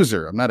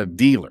user. I'm not a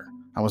dealer.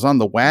 I was on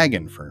the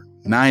wagon for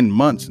 9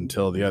 months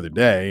until the other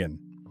day, and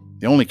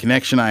the only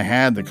connection I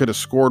had that could have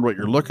scored what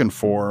you're looking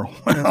for,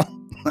 well,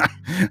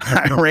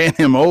 I ran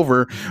him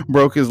over,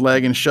 broke his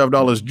leg, and shoved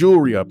all his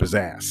jewelry up his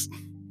ass.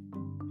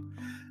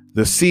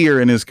 The seer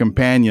and his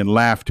companion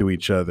laugh to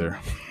each other.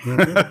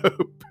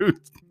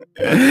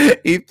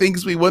 He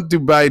thinks we want to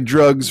buy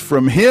drugs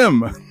from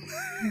him.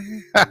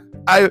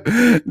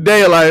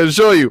 Dale, I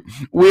assure you,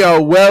 we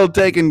are well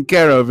taken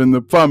care of in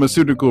the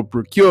pharmaceutical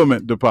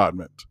procurement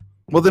department.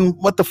 Well, then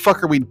what the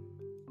fuck are we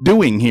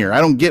doing here?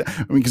 I don't get,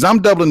 because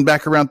I'm doubling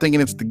back around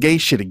thinking it's the gay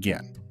shit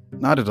again.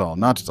 Not at all,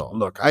 not at all.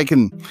 Look, I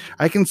can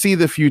see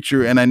the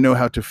future and I know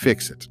how to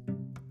fix it,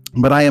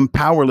 but I am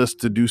powerless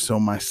to do so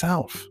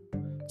myself.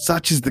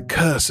 Such is the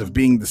curse of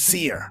being the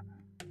seer.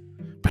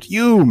 But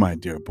you, my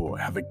dear boy,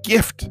 have a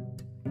gift.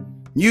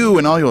 You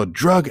and all your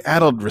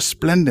drug-addled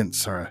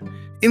resplendence are an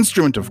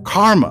instrument of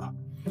karma,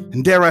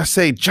 and dare I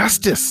say,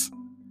 justice.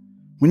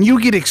 When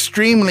you get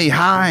extremely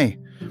high,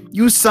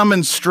 you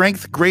summon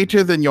strength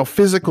greater than your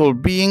physical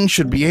being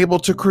should be able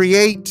to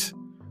create.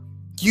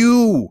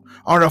 You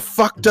are a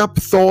fucked up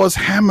Thor's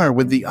hammer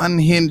with the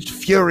unhinged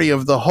fury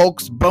of the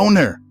Hulk's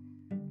boner.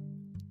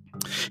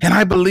 And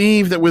I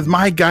believe that with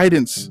my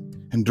guidance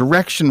and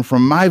direction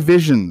from my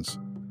visions,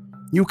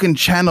 you can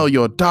channel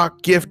your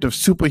dark gift of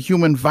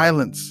superhuman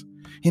violence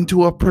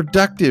into a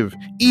productive,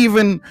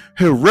 even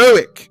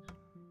heroic,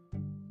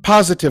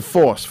 positive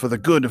force for the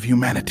good of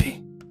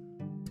humanity.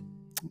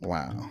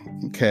 Wow.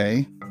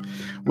 Okay.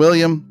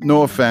 William,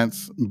 no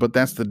offense, but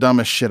that's the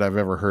dumbest shit I've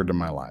ever heard in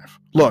my life.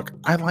 Look,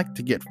 I like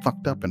to get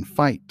fucked up and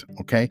fight,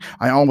 okay?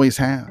 I always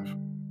have.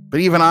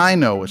 But even I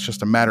know it's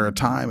just a matter of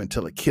time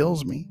until it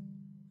kills me.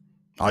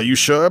 Are you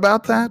sure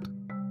about that?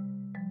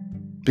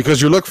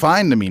 Because you look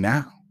fine to me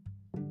now.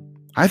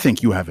 I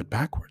think you have it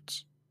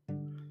backwards.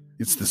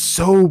 It's the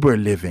sober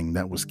living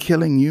that was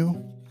killing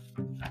you.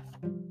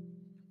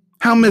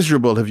 How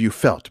miserable have you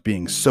felt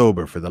being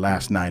sober for the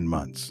last 9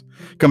 months,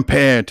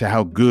 compared to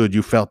how good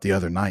you felt the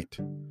other night?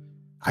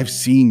 I've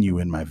seen you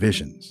in my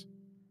visions.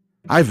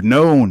 I've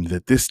known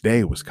that this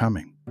day was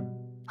coming.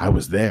 I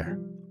was there,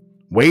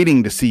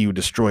 waiting to see you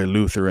destroy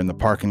Luther in the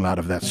parking lot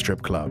of that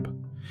strip club.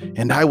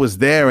 And I was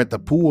there at the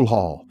pool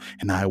hall,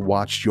 and I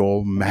watched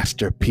your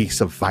masterpiece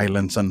of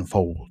violence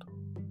unfold.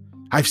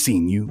 I've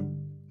seen you,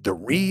 the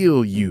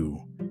real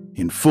you,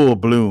 in full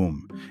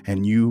bloom,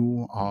 and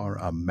you are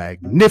a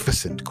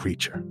magnificent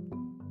creature.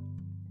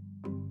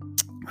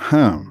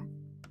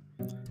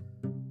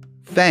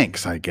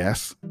 Thanks, I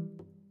guess.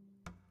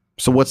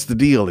 So what's the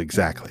deal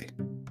exactly?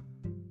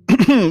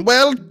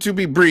 Well, to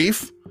be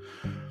brief,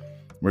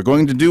 we're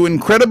going to do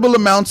incredible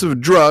amounts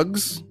of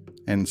drugs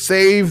and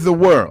save the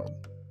world.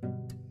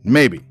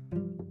 Maybe.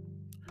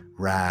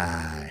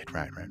 Right.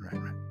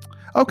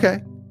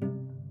 Okay.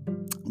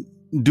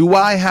 Do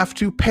I have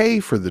to pay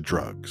for the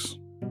drugs?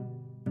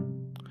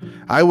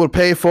 I will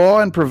pay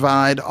for and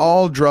provide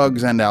all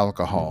drugs and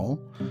alcohol,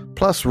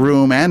 plus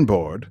room and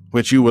board,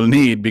 which you will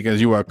need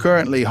because you are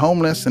currently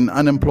homeless and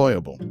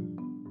unemployable.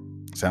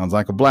 Sounds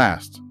like a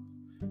blast.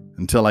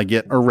 Until I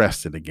get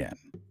arrested again.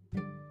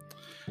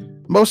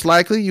 Most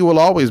likely, you will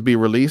always be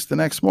released the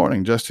next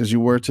morning, just as you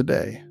were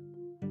today.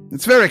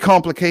 It's very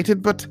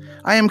complicated, but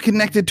I am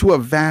connected to a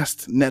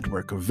vast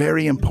network of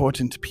very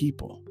important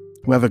people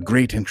who have a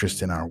great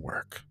interest in our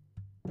work.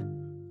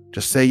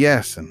 Just say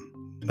yes, and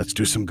let's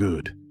do some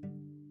good.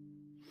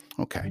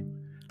 Okay.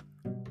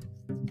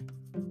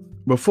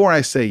 Before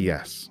I say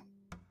yes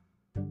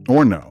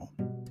or no,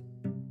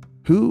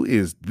 who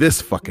is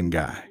this fucking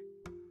guy?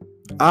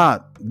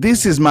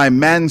 This is my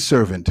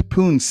manservant,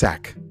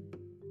 Poonsak.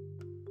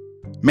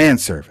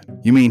 Manservant?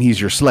 You mean he's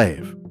your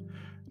slave?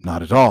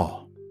 Not at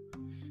all.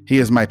 He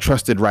is my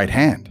trusted right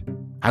hand.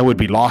 I would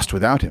be lost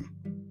without him.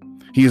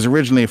 He is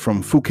originally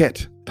from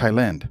Phuket,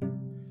 Thailand.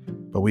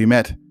 But we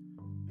met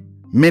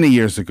many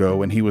years ago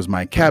when he was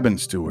my cabin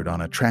steward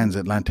on a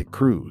transatlantic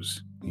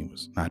cruise. He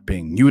was not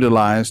being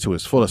utilized to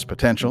his fullest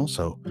potential,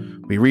 so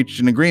we reached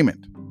an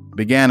agreement,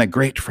 began a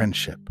great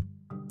friendship,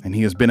 and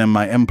he has been in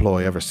my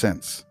employ ever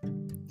since.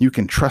 You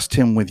can trust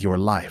him with your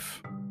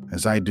life,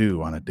 as I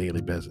do on a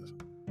daily basis.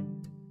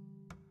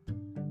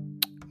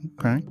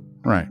 Okay,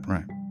 right.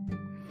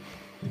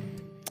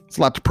 It's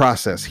a lot to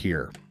process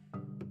here,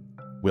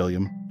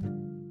 William.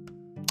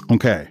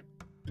 Okay,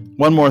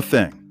 one more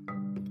thing.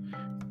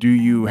 Do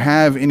you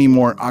have any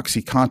more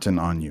OxyContin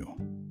on you?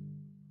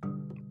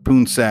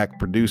 Poonsak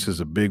produces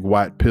a big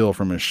white pill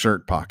from his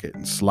shirt pocket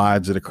and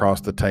slides it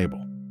across the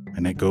table,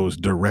 and it goes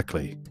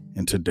directly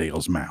into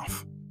Dale's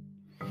mouth.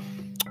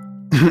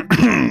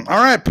 All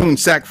right,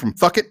 Poonsak from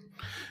Fuck It.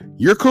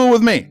 You're cool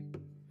with me.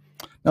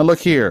 Now look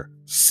here,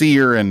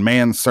 seer and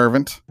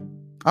manservant.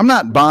 I'm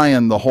not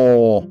buying the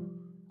whole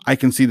I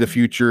can see the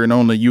future and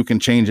only you can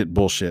change it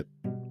bullshit.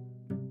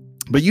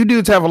 But you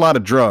dudes have a lot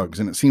of drugs,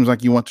 and it seems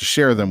like you want to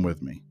share them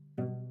with me.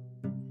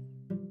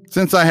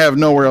 Since I have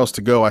nowhere else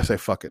to go, I say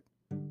fuck it.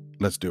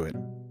 Let's do it.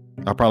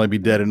 I'll probably be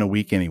dead in a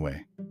week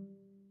anyway.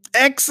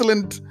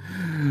 Excellent.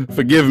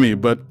 Forgive me,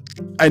 but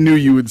I knew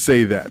you would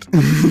say that.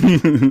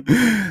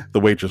 The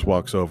waitress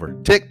walks over.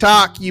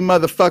 Tick-tock, you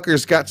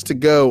motherfuckers gots to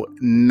go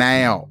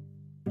now.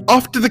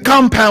 Off to the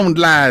compound,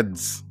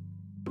 lads.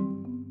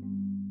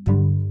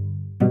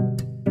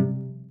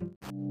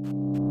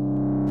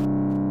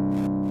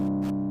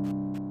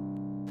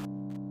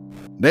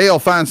 Dale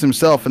finds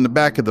himself in the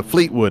back of the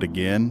Fleetwood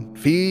again,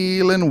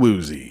 feeling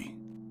woozy.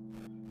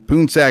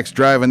 Poonsak's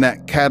driving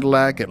that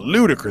Cadillac at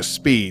ludicrous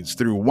speeds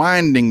through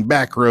winding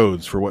back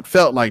roads for what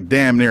felt like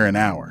damn near an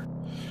hour.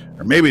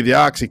 Or maybe the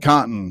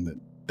OxyContin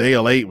that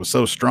Dale ate was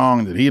so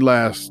strong that he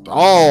lost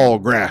all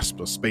grasp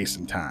of space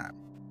and time.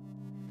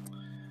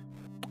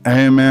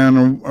 Hey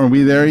man, are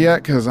we there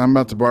yet? Because I'm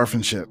about to barf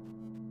and shit.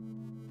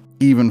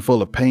 Even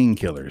full of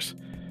painkillers.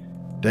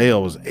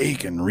 Dale was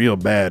aching real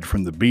bad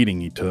from the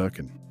beating he took,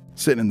 and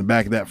sitting in the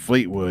back of that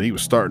Fleetwood, he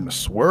was starting to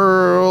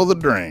swirl the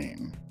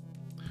drain.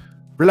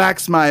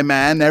 "Relax, my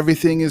man,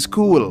 everything is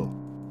cool."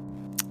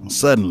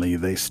 Suddenly,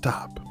 they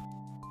stop.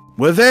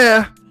 "We're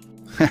there!"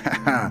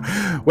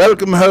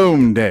 "Welcome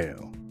home,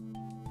 Dale."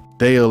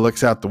 Dale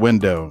looks out the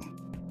window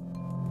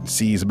and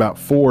sees about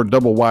 4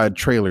 double-wide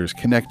trailers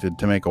connected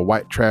to make a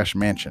white trash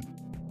mansion.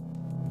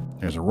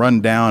 There's a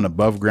rundown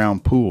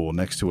above-ground pool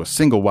next to a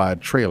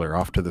single-wide trailer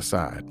off to the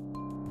side.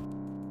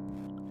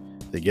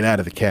 They get out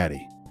of the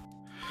caddy.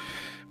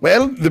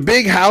 "Well, the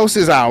big house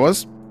is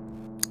ours.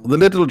 The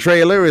little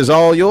trailer is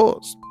all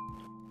yours.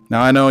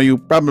 Now I know you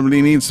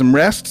probably need some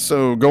rest,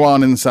 so go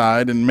on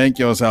inside and make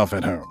yourself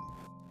at home.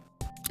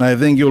 I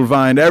think you'll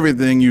find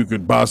everything you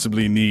could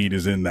possibly need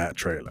is in that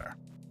trailer."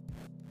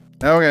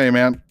 "Okay,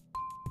 man.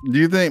 Do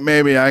you think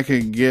maybe I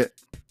could get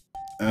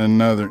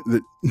another..."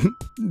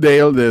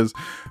 "Dale, there's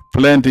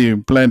plenty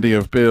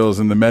of pills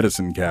in the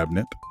medicine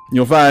cabinet.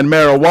 You'll find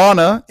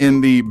marijuana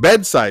in the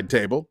bedside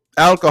table,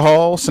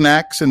 alcohol,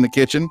 snacks in the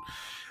kitchen,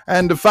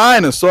 and a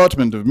fine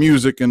assortment of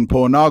music and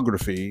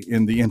pornography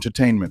in the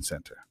entertainment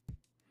center.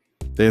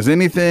 If there's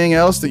anything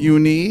else that you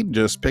need,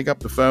 just pick up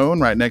the phone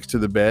right next to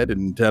the bed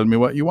and tell me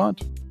what you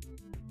want."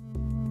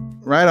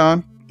 Right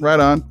on.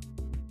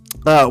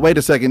 Wait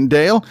a second,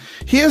 Dale.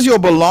 Here's your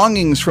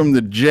belongings from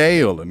the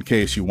jail in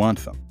case you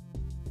want them."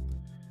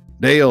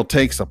 Dale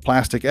takes a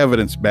plastic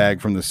evidence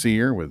bag from the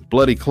seer with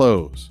bloody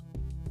clothes,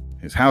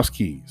 his house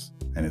keys,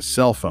 and his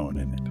cell phone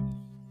in it.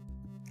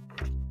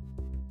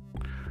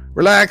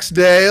 "Relax,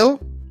 Dale.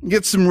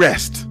 Get some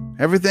rest.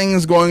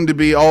 Everything's going to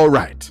be all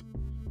right.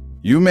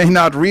 You may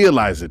not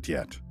realize it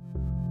yet,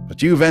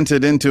 but you've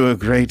entered into a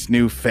great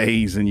new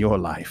phase in your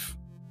life.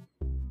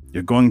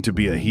 You're going to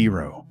be a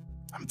hero.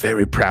 I'm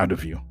very proud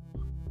of you.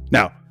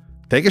 Now,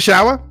 take a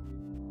shower,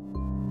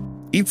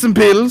 eat some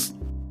pills,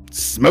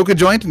 smoke a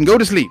joint, and go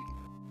to sleep.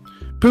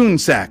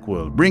 Poonsack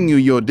will bring you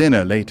your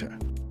dinner later."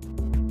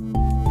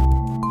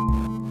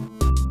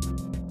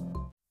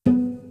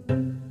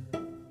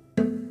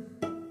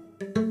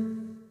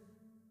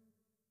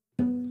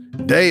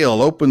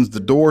 Dale opens the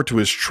door to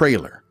his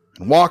trailer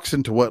and walks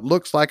into what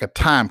looks like a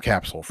time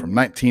capsule from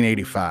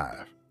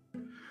 1985.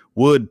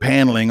 Wood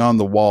paneling on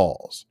the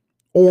walls,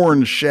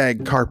 orange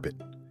shag carpet,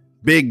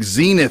 big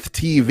Zenith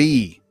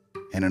TV,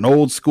 and an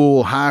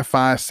old-school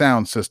hi-fi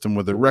sound system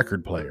with a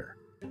record player,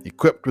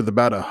 equipped with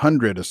about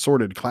 100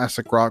 assorted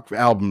classic rock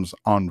albums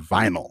on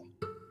vinyl.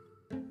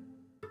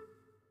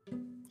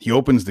 He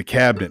opens the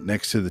cabinet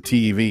next to the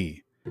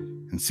TV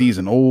and sees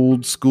an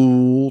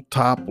old-school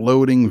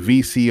top-loading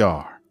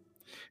VCR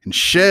and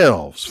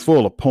shelves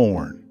full of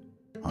porn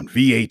on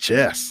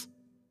VHS.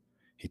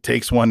 He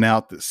takes one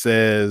out that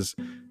says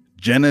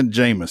Jenna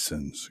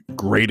Jameson's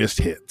Greatest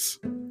Hits.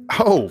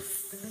 Oh,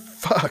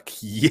 fuck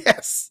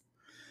yes!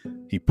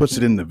 He puts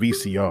it in the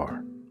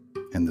VCR,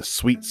 and the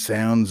sweet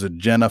sounds of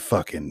Jenna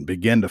fucking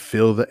begin to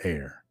fill the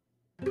air.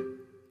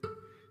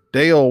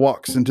 Dale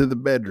walks into the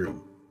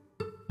bedroom,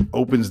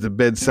 opens the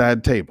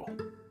bedside table.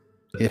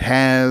 It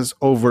has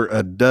over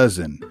a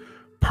dozen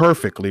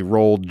perfectly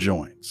rolled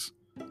joints,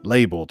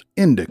 labeled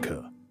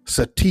indica,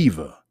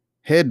 sativa,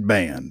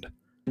 headband,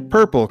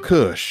 purple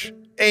kush,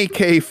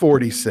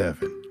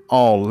 AK-47,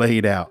 all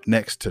laid out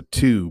next to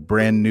 2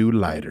 brand new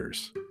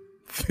lighters.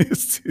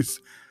 This is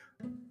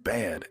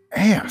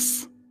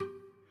badass.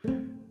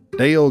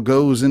 Dale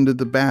goes into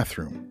the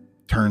bathroom,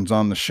 turns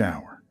on the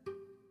shower.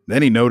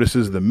 Then he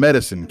notices the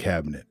medicine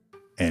cabinet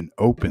and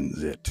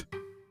opens it.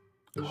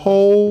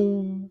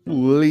 Holy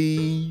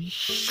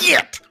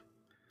shit!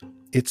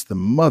 It's the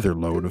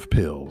motherload of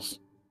pills.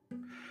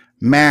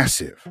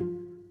 Massive,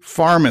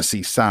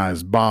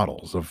 pharmacy-sized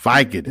bottles of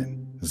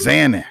Vicodin,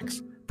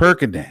 Xanax,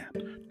 Percodan,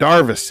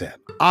 Darvocet,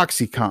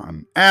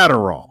 Oxycontin,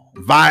 Adderall,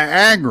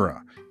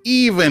 Viagra,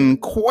 even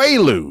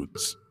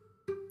Quaaludes.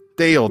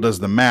 Dale does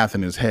the math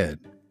in his head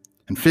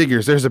and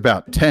figures there's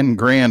about 10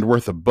 grand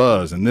worth of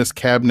buzz in this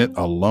cabinet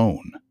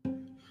alone.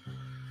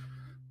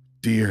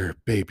 Dear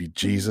baby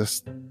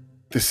Jesus,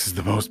 this is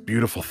the most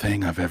beautiful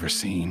thing I've ever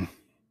seen.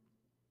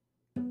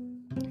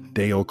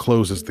 Dale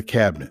closes the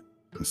cabinet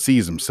and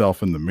sees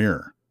himself in the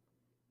mirror.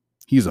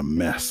 He's a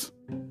mess.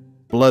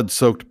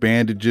 Blood-soaked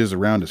bandages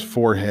around his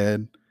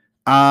forehead,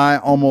 eye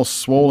almost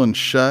swollen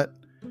shut,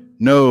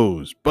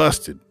 nose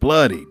busted,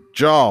 bloody,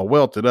 jaw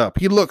welted up.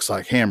 He looks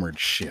like hammered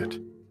shit.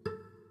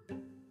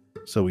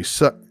 So he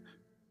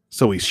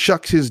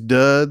shucks his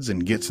duds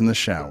and gets in the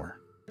shower.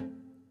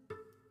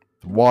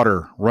 The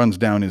water runs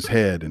down his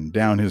head and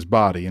down his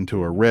body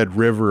into a red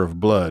river of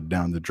blood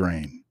down the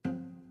drain.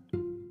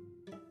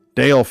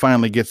 Dale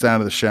finally gets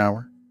out of the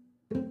shower,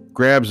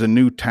 grabs a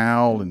new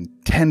towel, and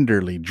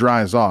tenderly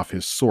dries off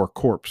his sore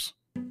corpse.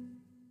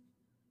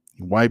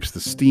 He wipes the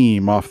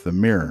steam off the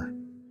mirror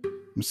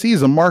and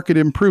sees a marked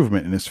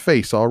improvement in his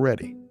face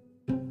already.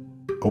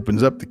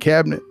 Opens up the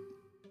cabinet,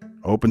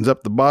 opens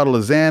up the bottle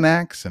of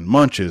Xanax, and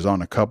munches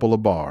on a couple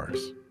of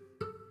bars.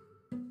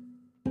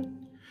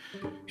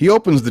 He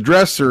opens the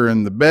dresser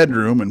in the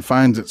bedroom and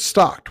finds it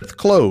stocked with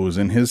clothes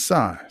in his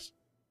size.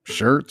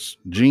 Shirts,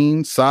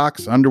 jeans,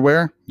 socks,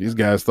 underwear. These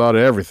guys thought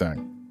of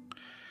everything.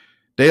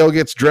 Dale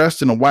gets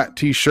dressed in a white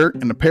t-shirt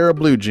and a pair of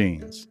blue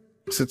jeans.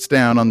 Sits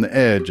down on the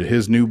edge of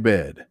his new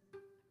bed.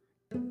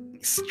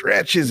 He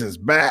stretches his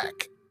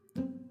back.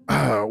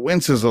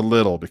 Winces a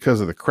little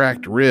because of the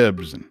cracked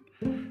ribs, and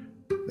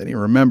then he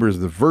remembers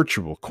the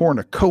virtual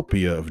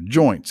cornucopia of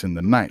joints in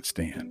the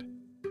nightstand.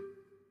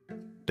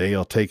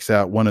 Dale takes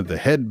out one of the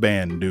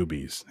headband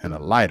doobies and a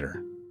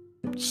lighter,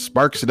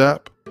 sparks it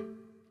up,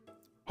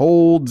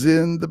 holds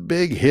in the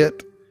big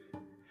hit,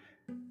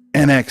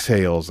 and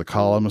exhales a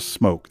column of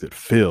smoke that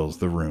fills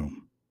the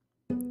room.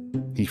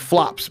 He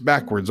flops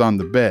backwards on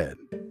the bed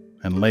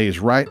and lays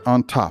right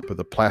on top of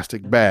the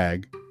plastic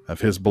bag of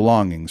his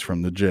belongings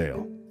from the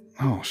jail.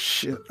 Oh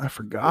shit, I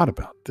forgot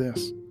about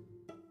this.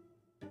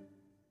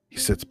 He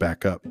sits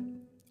back up,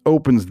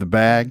 opens the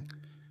bag,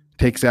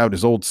 takes out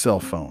his old cell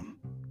phone.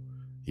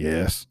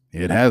 Yes,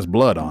 it has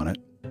blood on it,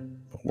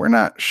 but we're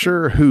not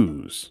sure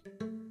whose.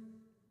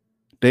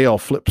 Dale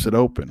flips it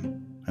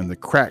open, and the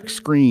cracked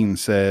screen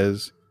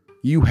says,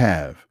 "You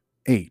have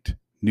 8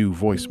 new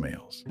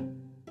voicemails."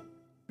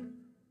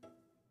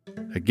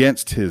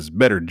 Against his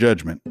better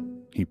judgment,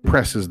 he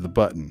presses the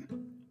button.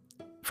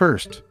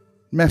 First,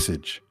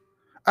 message.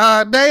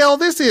 Dale,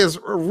 this is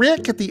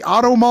Rick at the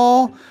Auto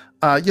Mall.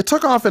 You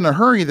took off in a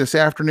hurry this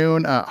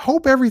afternoon.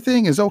 Hope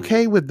everything is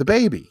okay with the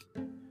baby.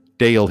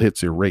 Dale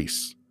hits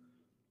erase.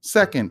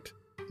 Second,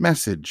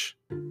 message.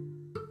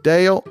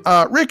 Dale,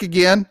 Rick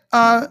again.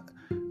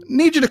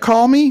 Need you to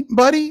call me,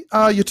 buddy.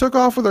 You took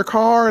off with her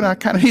car and I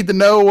kind of need to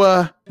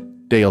know.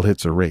 Dale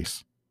hits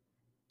erase.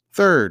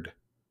 Third,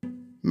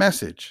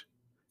 message.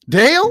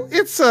 Dale,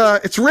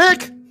 it's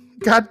Rick.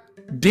 God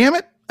damn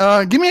it.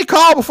 Give me a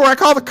call before I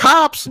call the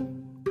cops.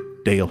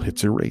 Dale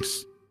hits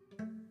erase.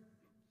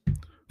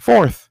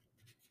 Fourth,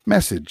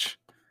 message.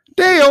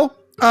 Dale,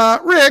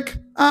 Rick,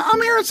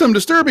 I'm hearing some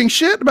disturbing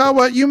shit about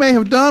what you may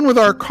have done with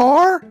our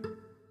car.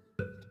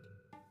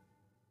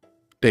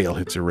 Dale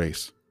hits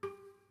erase.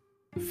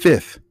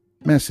 Fifth,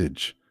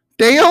 message.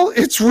 Dale,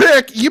 it's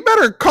Rick. You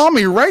better call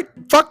me right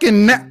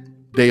fucking now.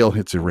 Dale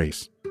hits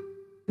erase.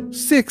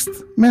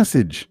 Sixth,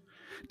 message.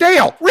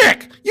 Dale,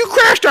 Rick, you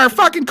crashed our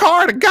fucking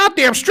car at a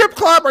goddamn strip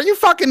club. Are you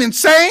fucking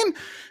insane?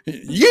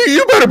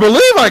 You better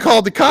believe I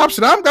called the cops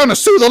and I'm gonna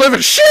sue the living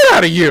shit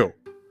out of you.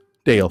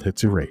 Dale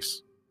hits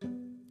erase.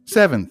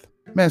 Seventh,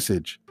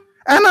 message.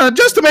 And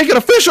just to make it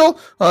official,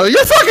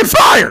 you're fucking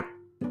fired.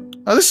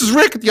 This is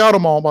Rick at the Auto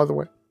Mall, by the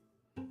way.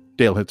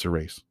 Dale hits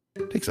erase.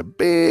 Takes a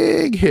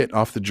big hit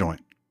off the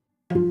joint.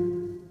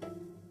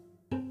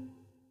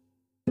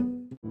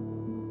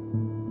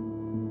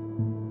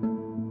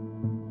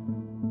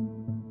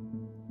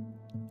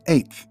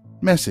 Eighth,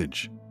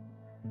 message.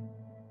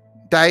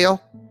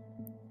 Dale,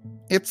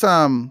 it's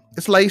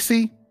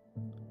Lacey.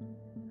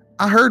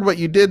 I heard what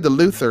you did to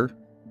Luther.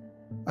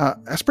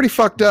 That's pretty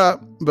fucked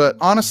up, but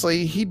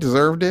honestly, he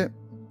deserved it.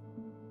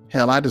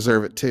 Hell, I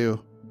deserve it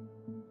too.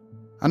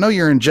 I know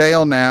you're in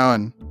jail now,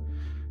 and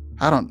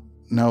I don't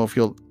know if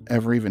you'll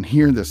ever even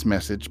hear this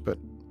message, but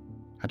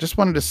I just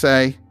wanted to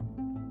say,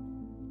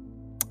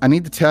 I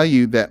need to tell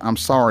you that I'm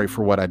sorry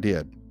for what I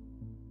did.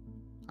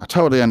 I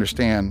totally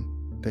understand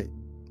that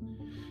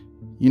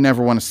you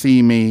never want to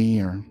see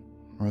me or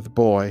the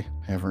boy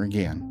ever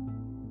again,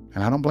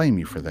 and I don't blame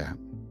you for that.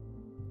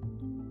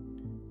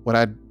 What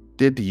I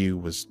did to you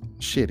was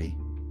shitty.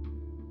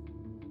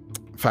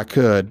 If I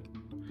could,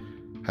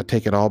 I'd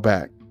take it all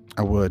back.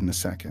 I would in a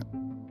second.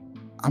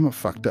 I'm a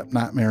fucked up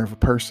nightmare of a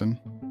person.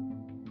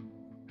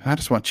 And I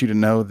just want you to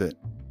know that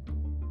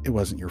it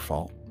wasn't your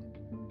fault.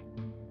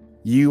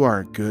 You are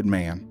a good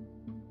man.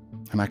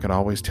 And I could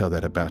always tell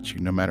that about you,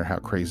 no matter how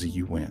crazy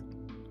you went.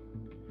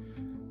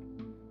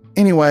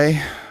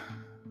 Anyway,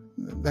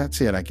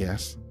 that's it, I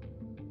guess.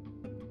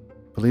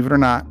 Believe it or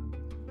not,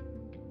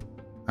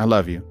 I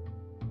love you.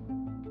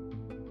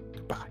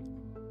 Goodbye.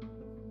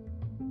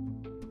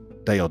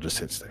 Dale just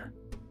sits there,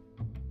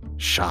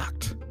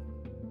 shocked.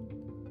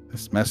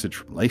 This message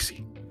from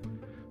Lacey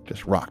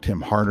just rocked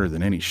him harder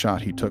than any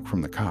shot he took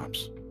from the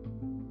cops.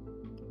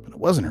 But it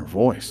wasn't her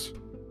voice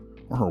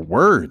or her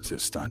words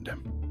that stunned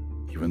him,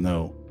 even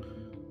though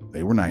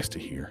they were nice to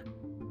hear.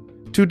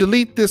 To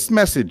delete this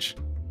message,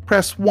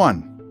 press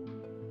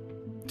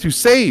 1. To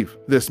save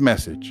this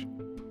message,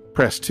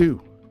 press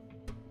 2.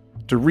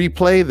 To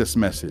replay this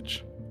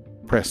message,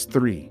 press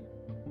 3.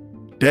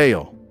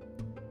 Dale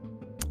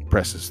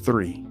presses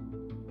 3.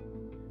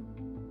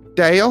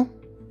 Dale?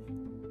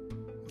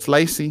 It's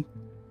Lacey.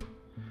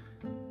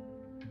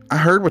 I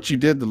heard what you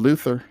did to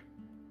Luther.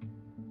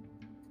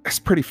 It's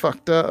pretty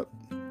fucked up.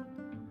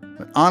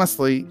 But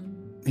honestly,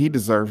 he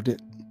deserved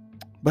it.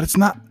 But it's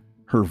not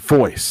her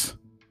voice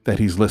that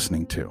he's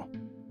listening to.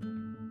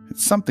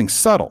 It's something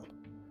subtle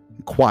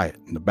and quiet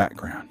in the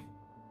background.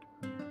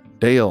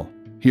 Dale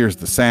hears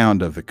the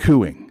sound of the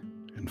cooing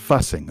and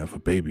fussing of a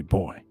baby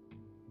boy.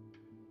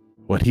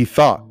 What he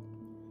thought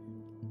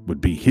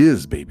would be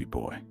his baby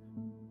boy.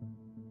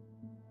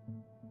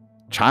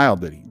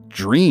 Child that he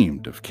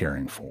dreamed of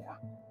caring for.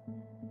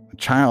 A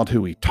child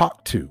who he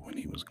talked to when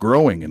he was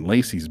growing in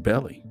Lacey's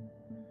belly.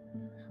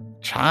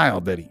 A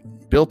child that he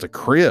built a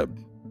crib,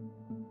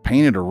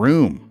 painted a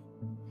room,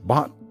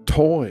 bought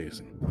toys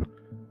and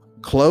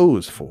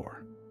clothes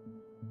for.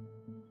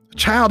 A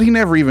child he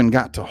never even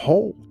got to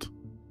hold.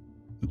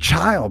 A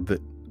child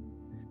that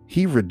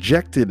he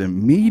rejected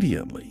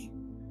immediately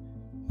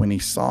when he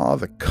saw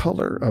the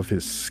color of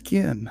his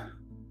skin.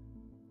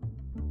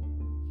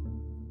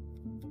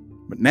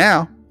 But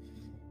now,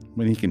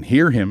 when he can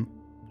hear him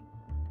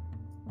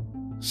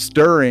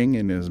stirring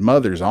in his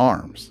mother's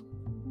arms,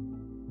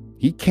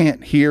 he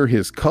can't hear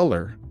his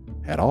color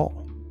at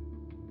all.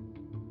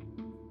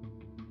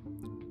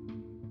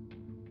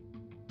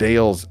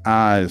 Dale's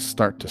eyes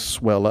start to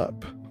swell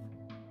up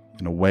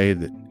in a way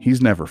that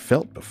he's never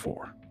felt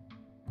before.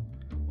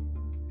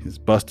 His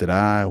busted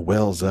eye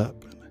wells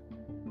up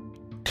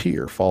and a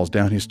tear falls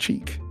down his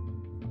cheek.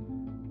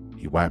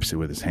 He wipes it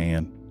with his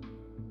hand,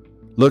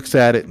 looks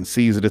at it and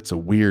sees that it's a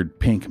weird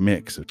pink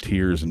mix of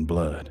tears and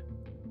blood.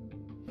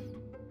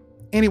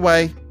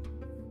 Anyway,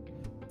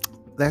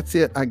 that's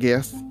it, I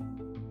guess.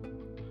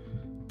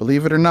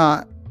 Believe it or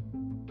not,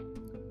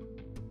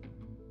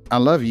 I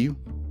love you.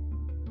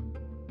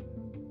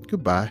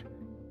 Goodbye.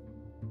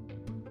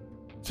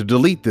 To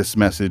delete this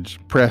message,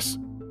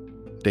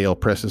 Dale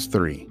presses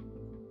 3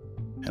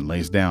 and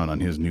lays down on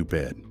his new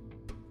bed.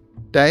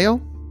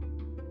 Dale?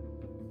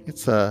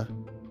 It's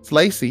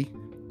Lacey.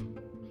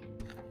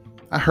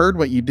 I heard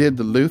what you did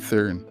to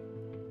Luther, and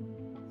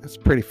that's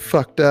pretty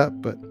fucked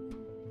up, but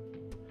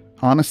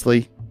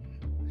honestly,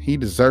 he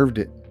deserved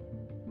it.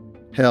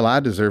 Hell,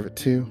 I deserve it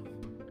too.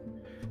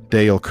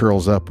 Dale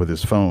curls up with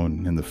his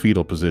phone in the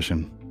fetal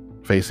position,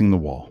 facing the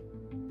wall,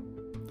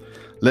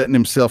 letting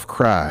himself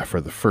cry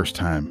for the first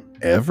time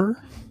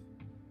ever.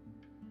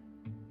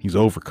 He's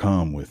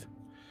overcome with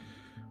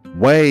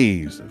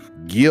waves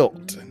of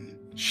guilt and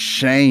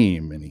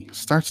shame, and he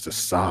starts to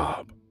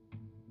sob.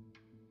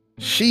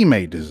 She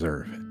may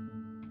deserve it.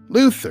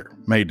 Luther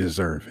may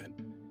deserve it.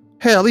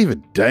 Hell,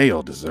 even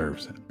Dale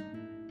deserves it.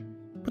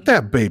 But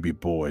that baby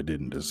boy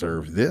didn't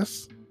deserve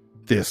this.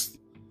 This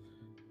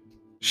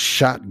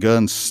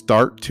shotgun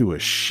start to a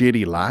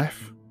shitty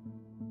life.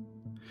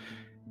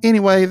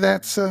 Anyway,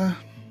 that's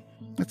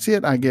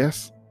it, I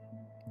guess.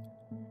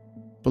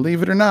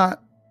 Believe it or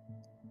not,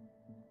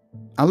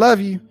 I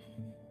love you.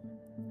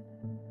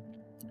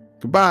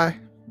 Goodbye.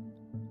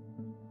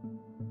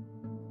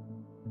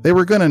 They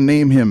were going to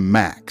name him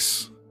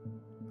Max.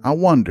 I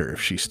wonder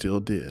if she still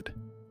did.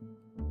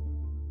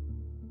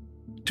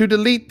 To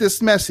delete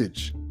this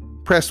message,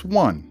 press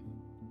 1.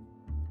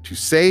 To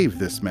save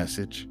this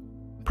message,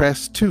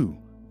 press 2.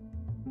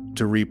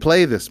 To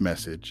replay this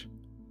message,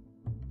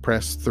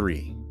 press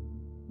 3.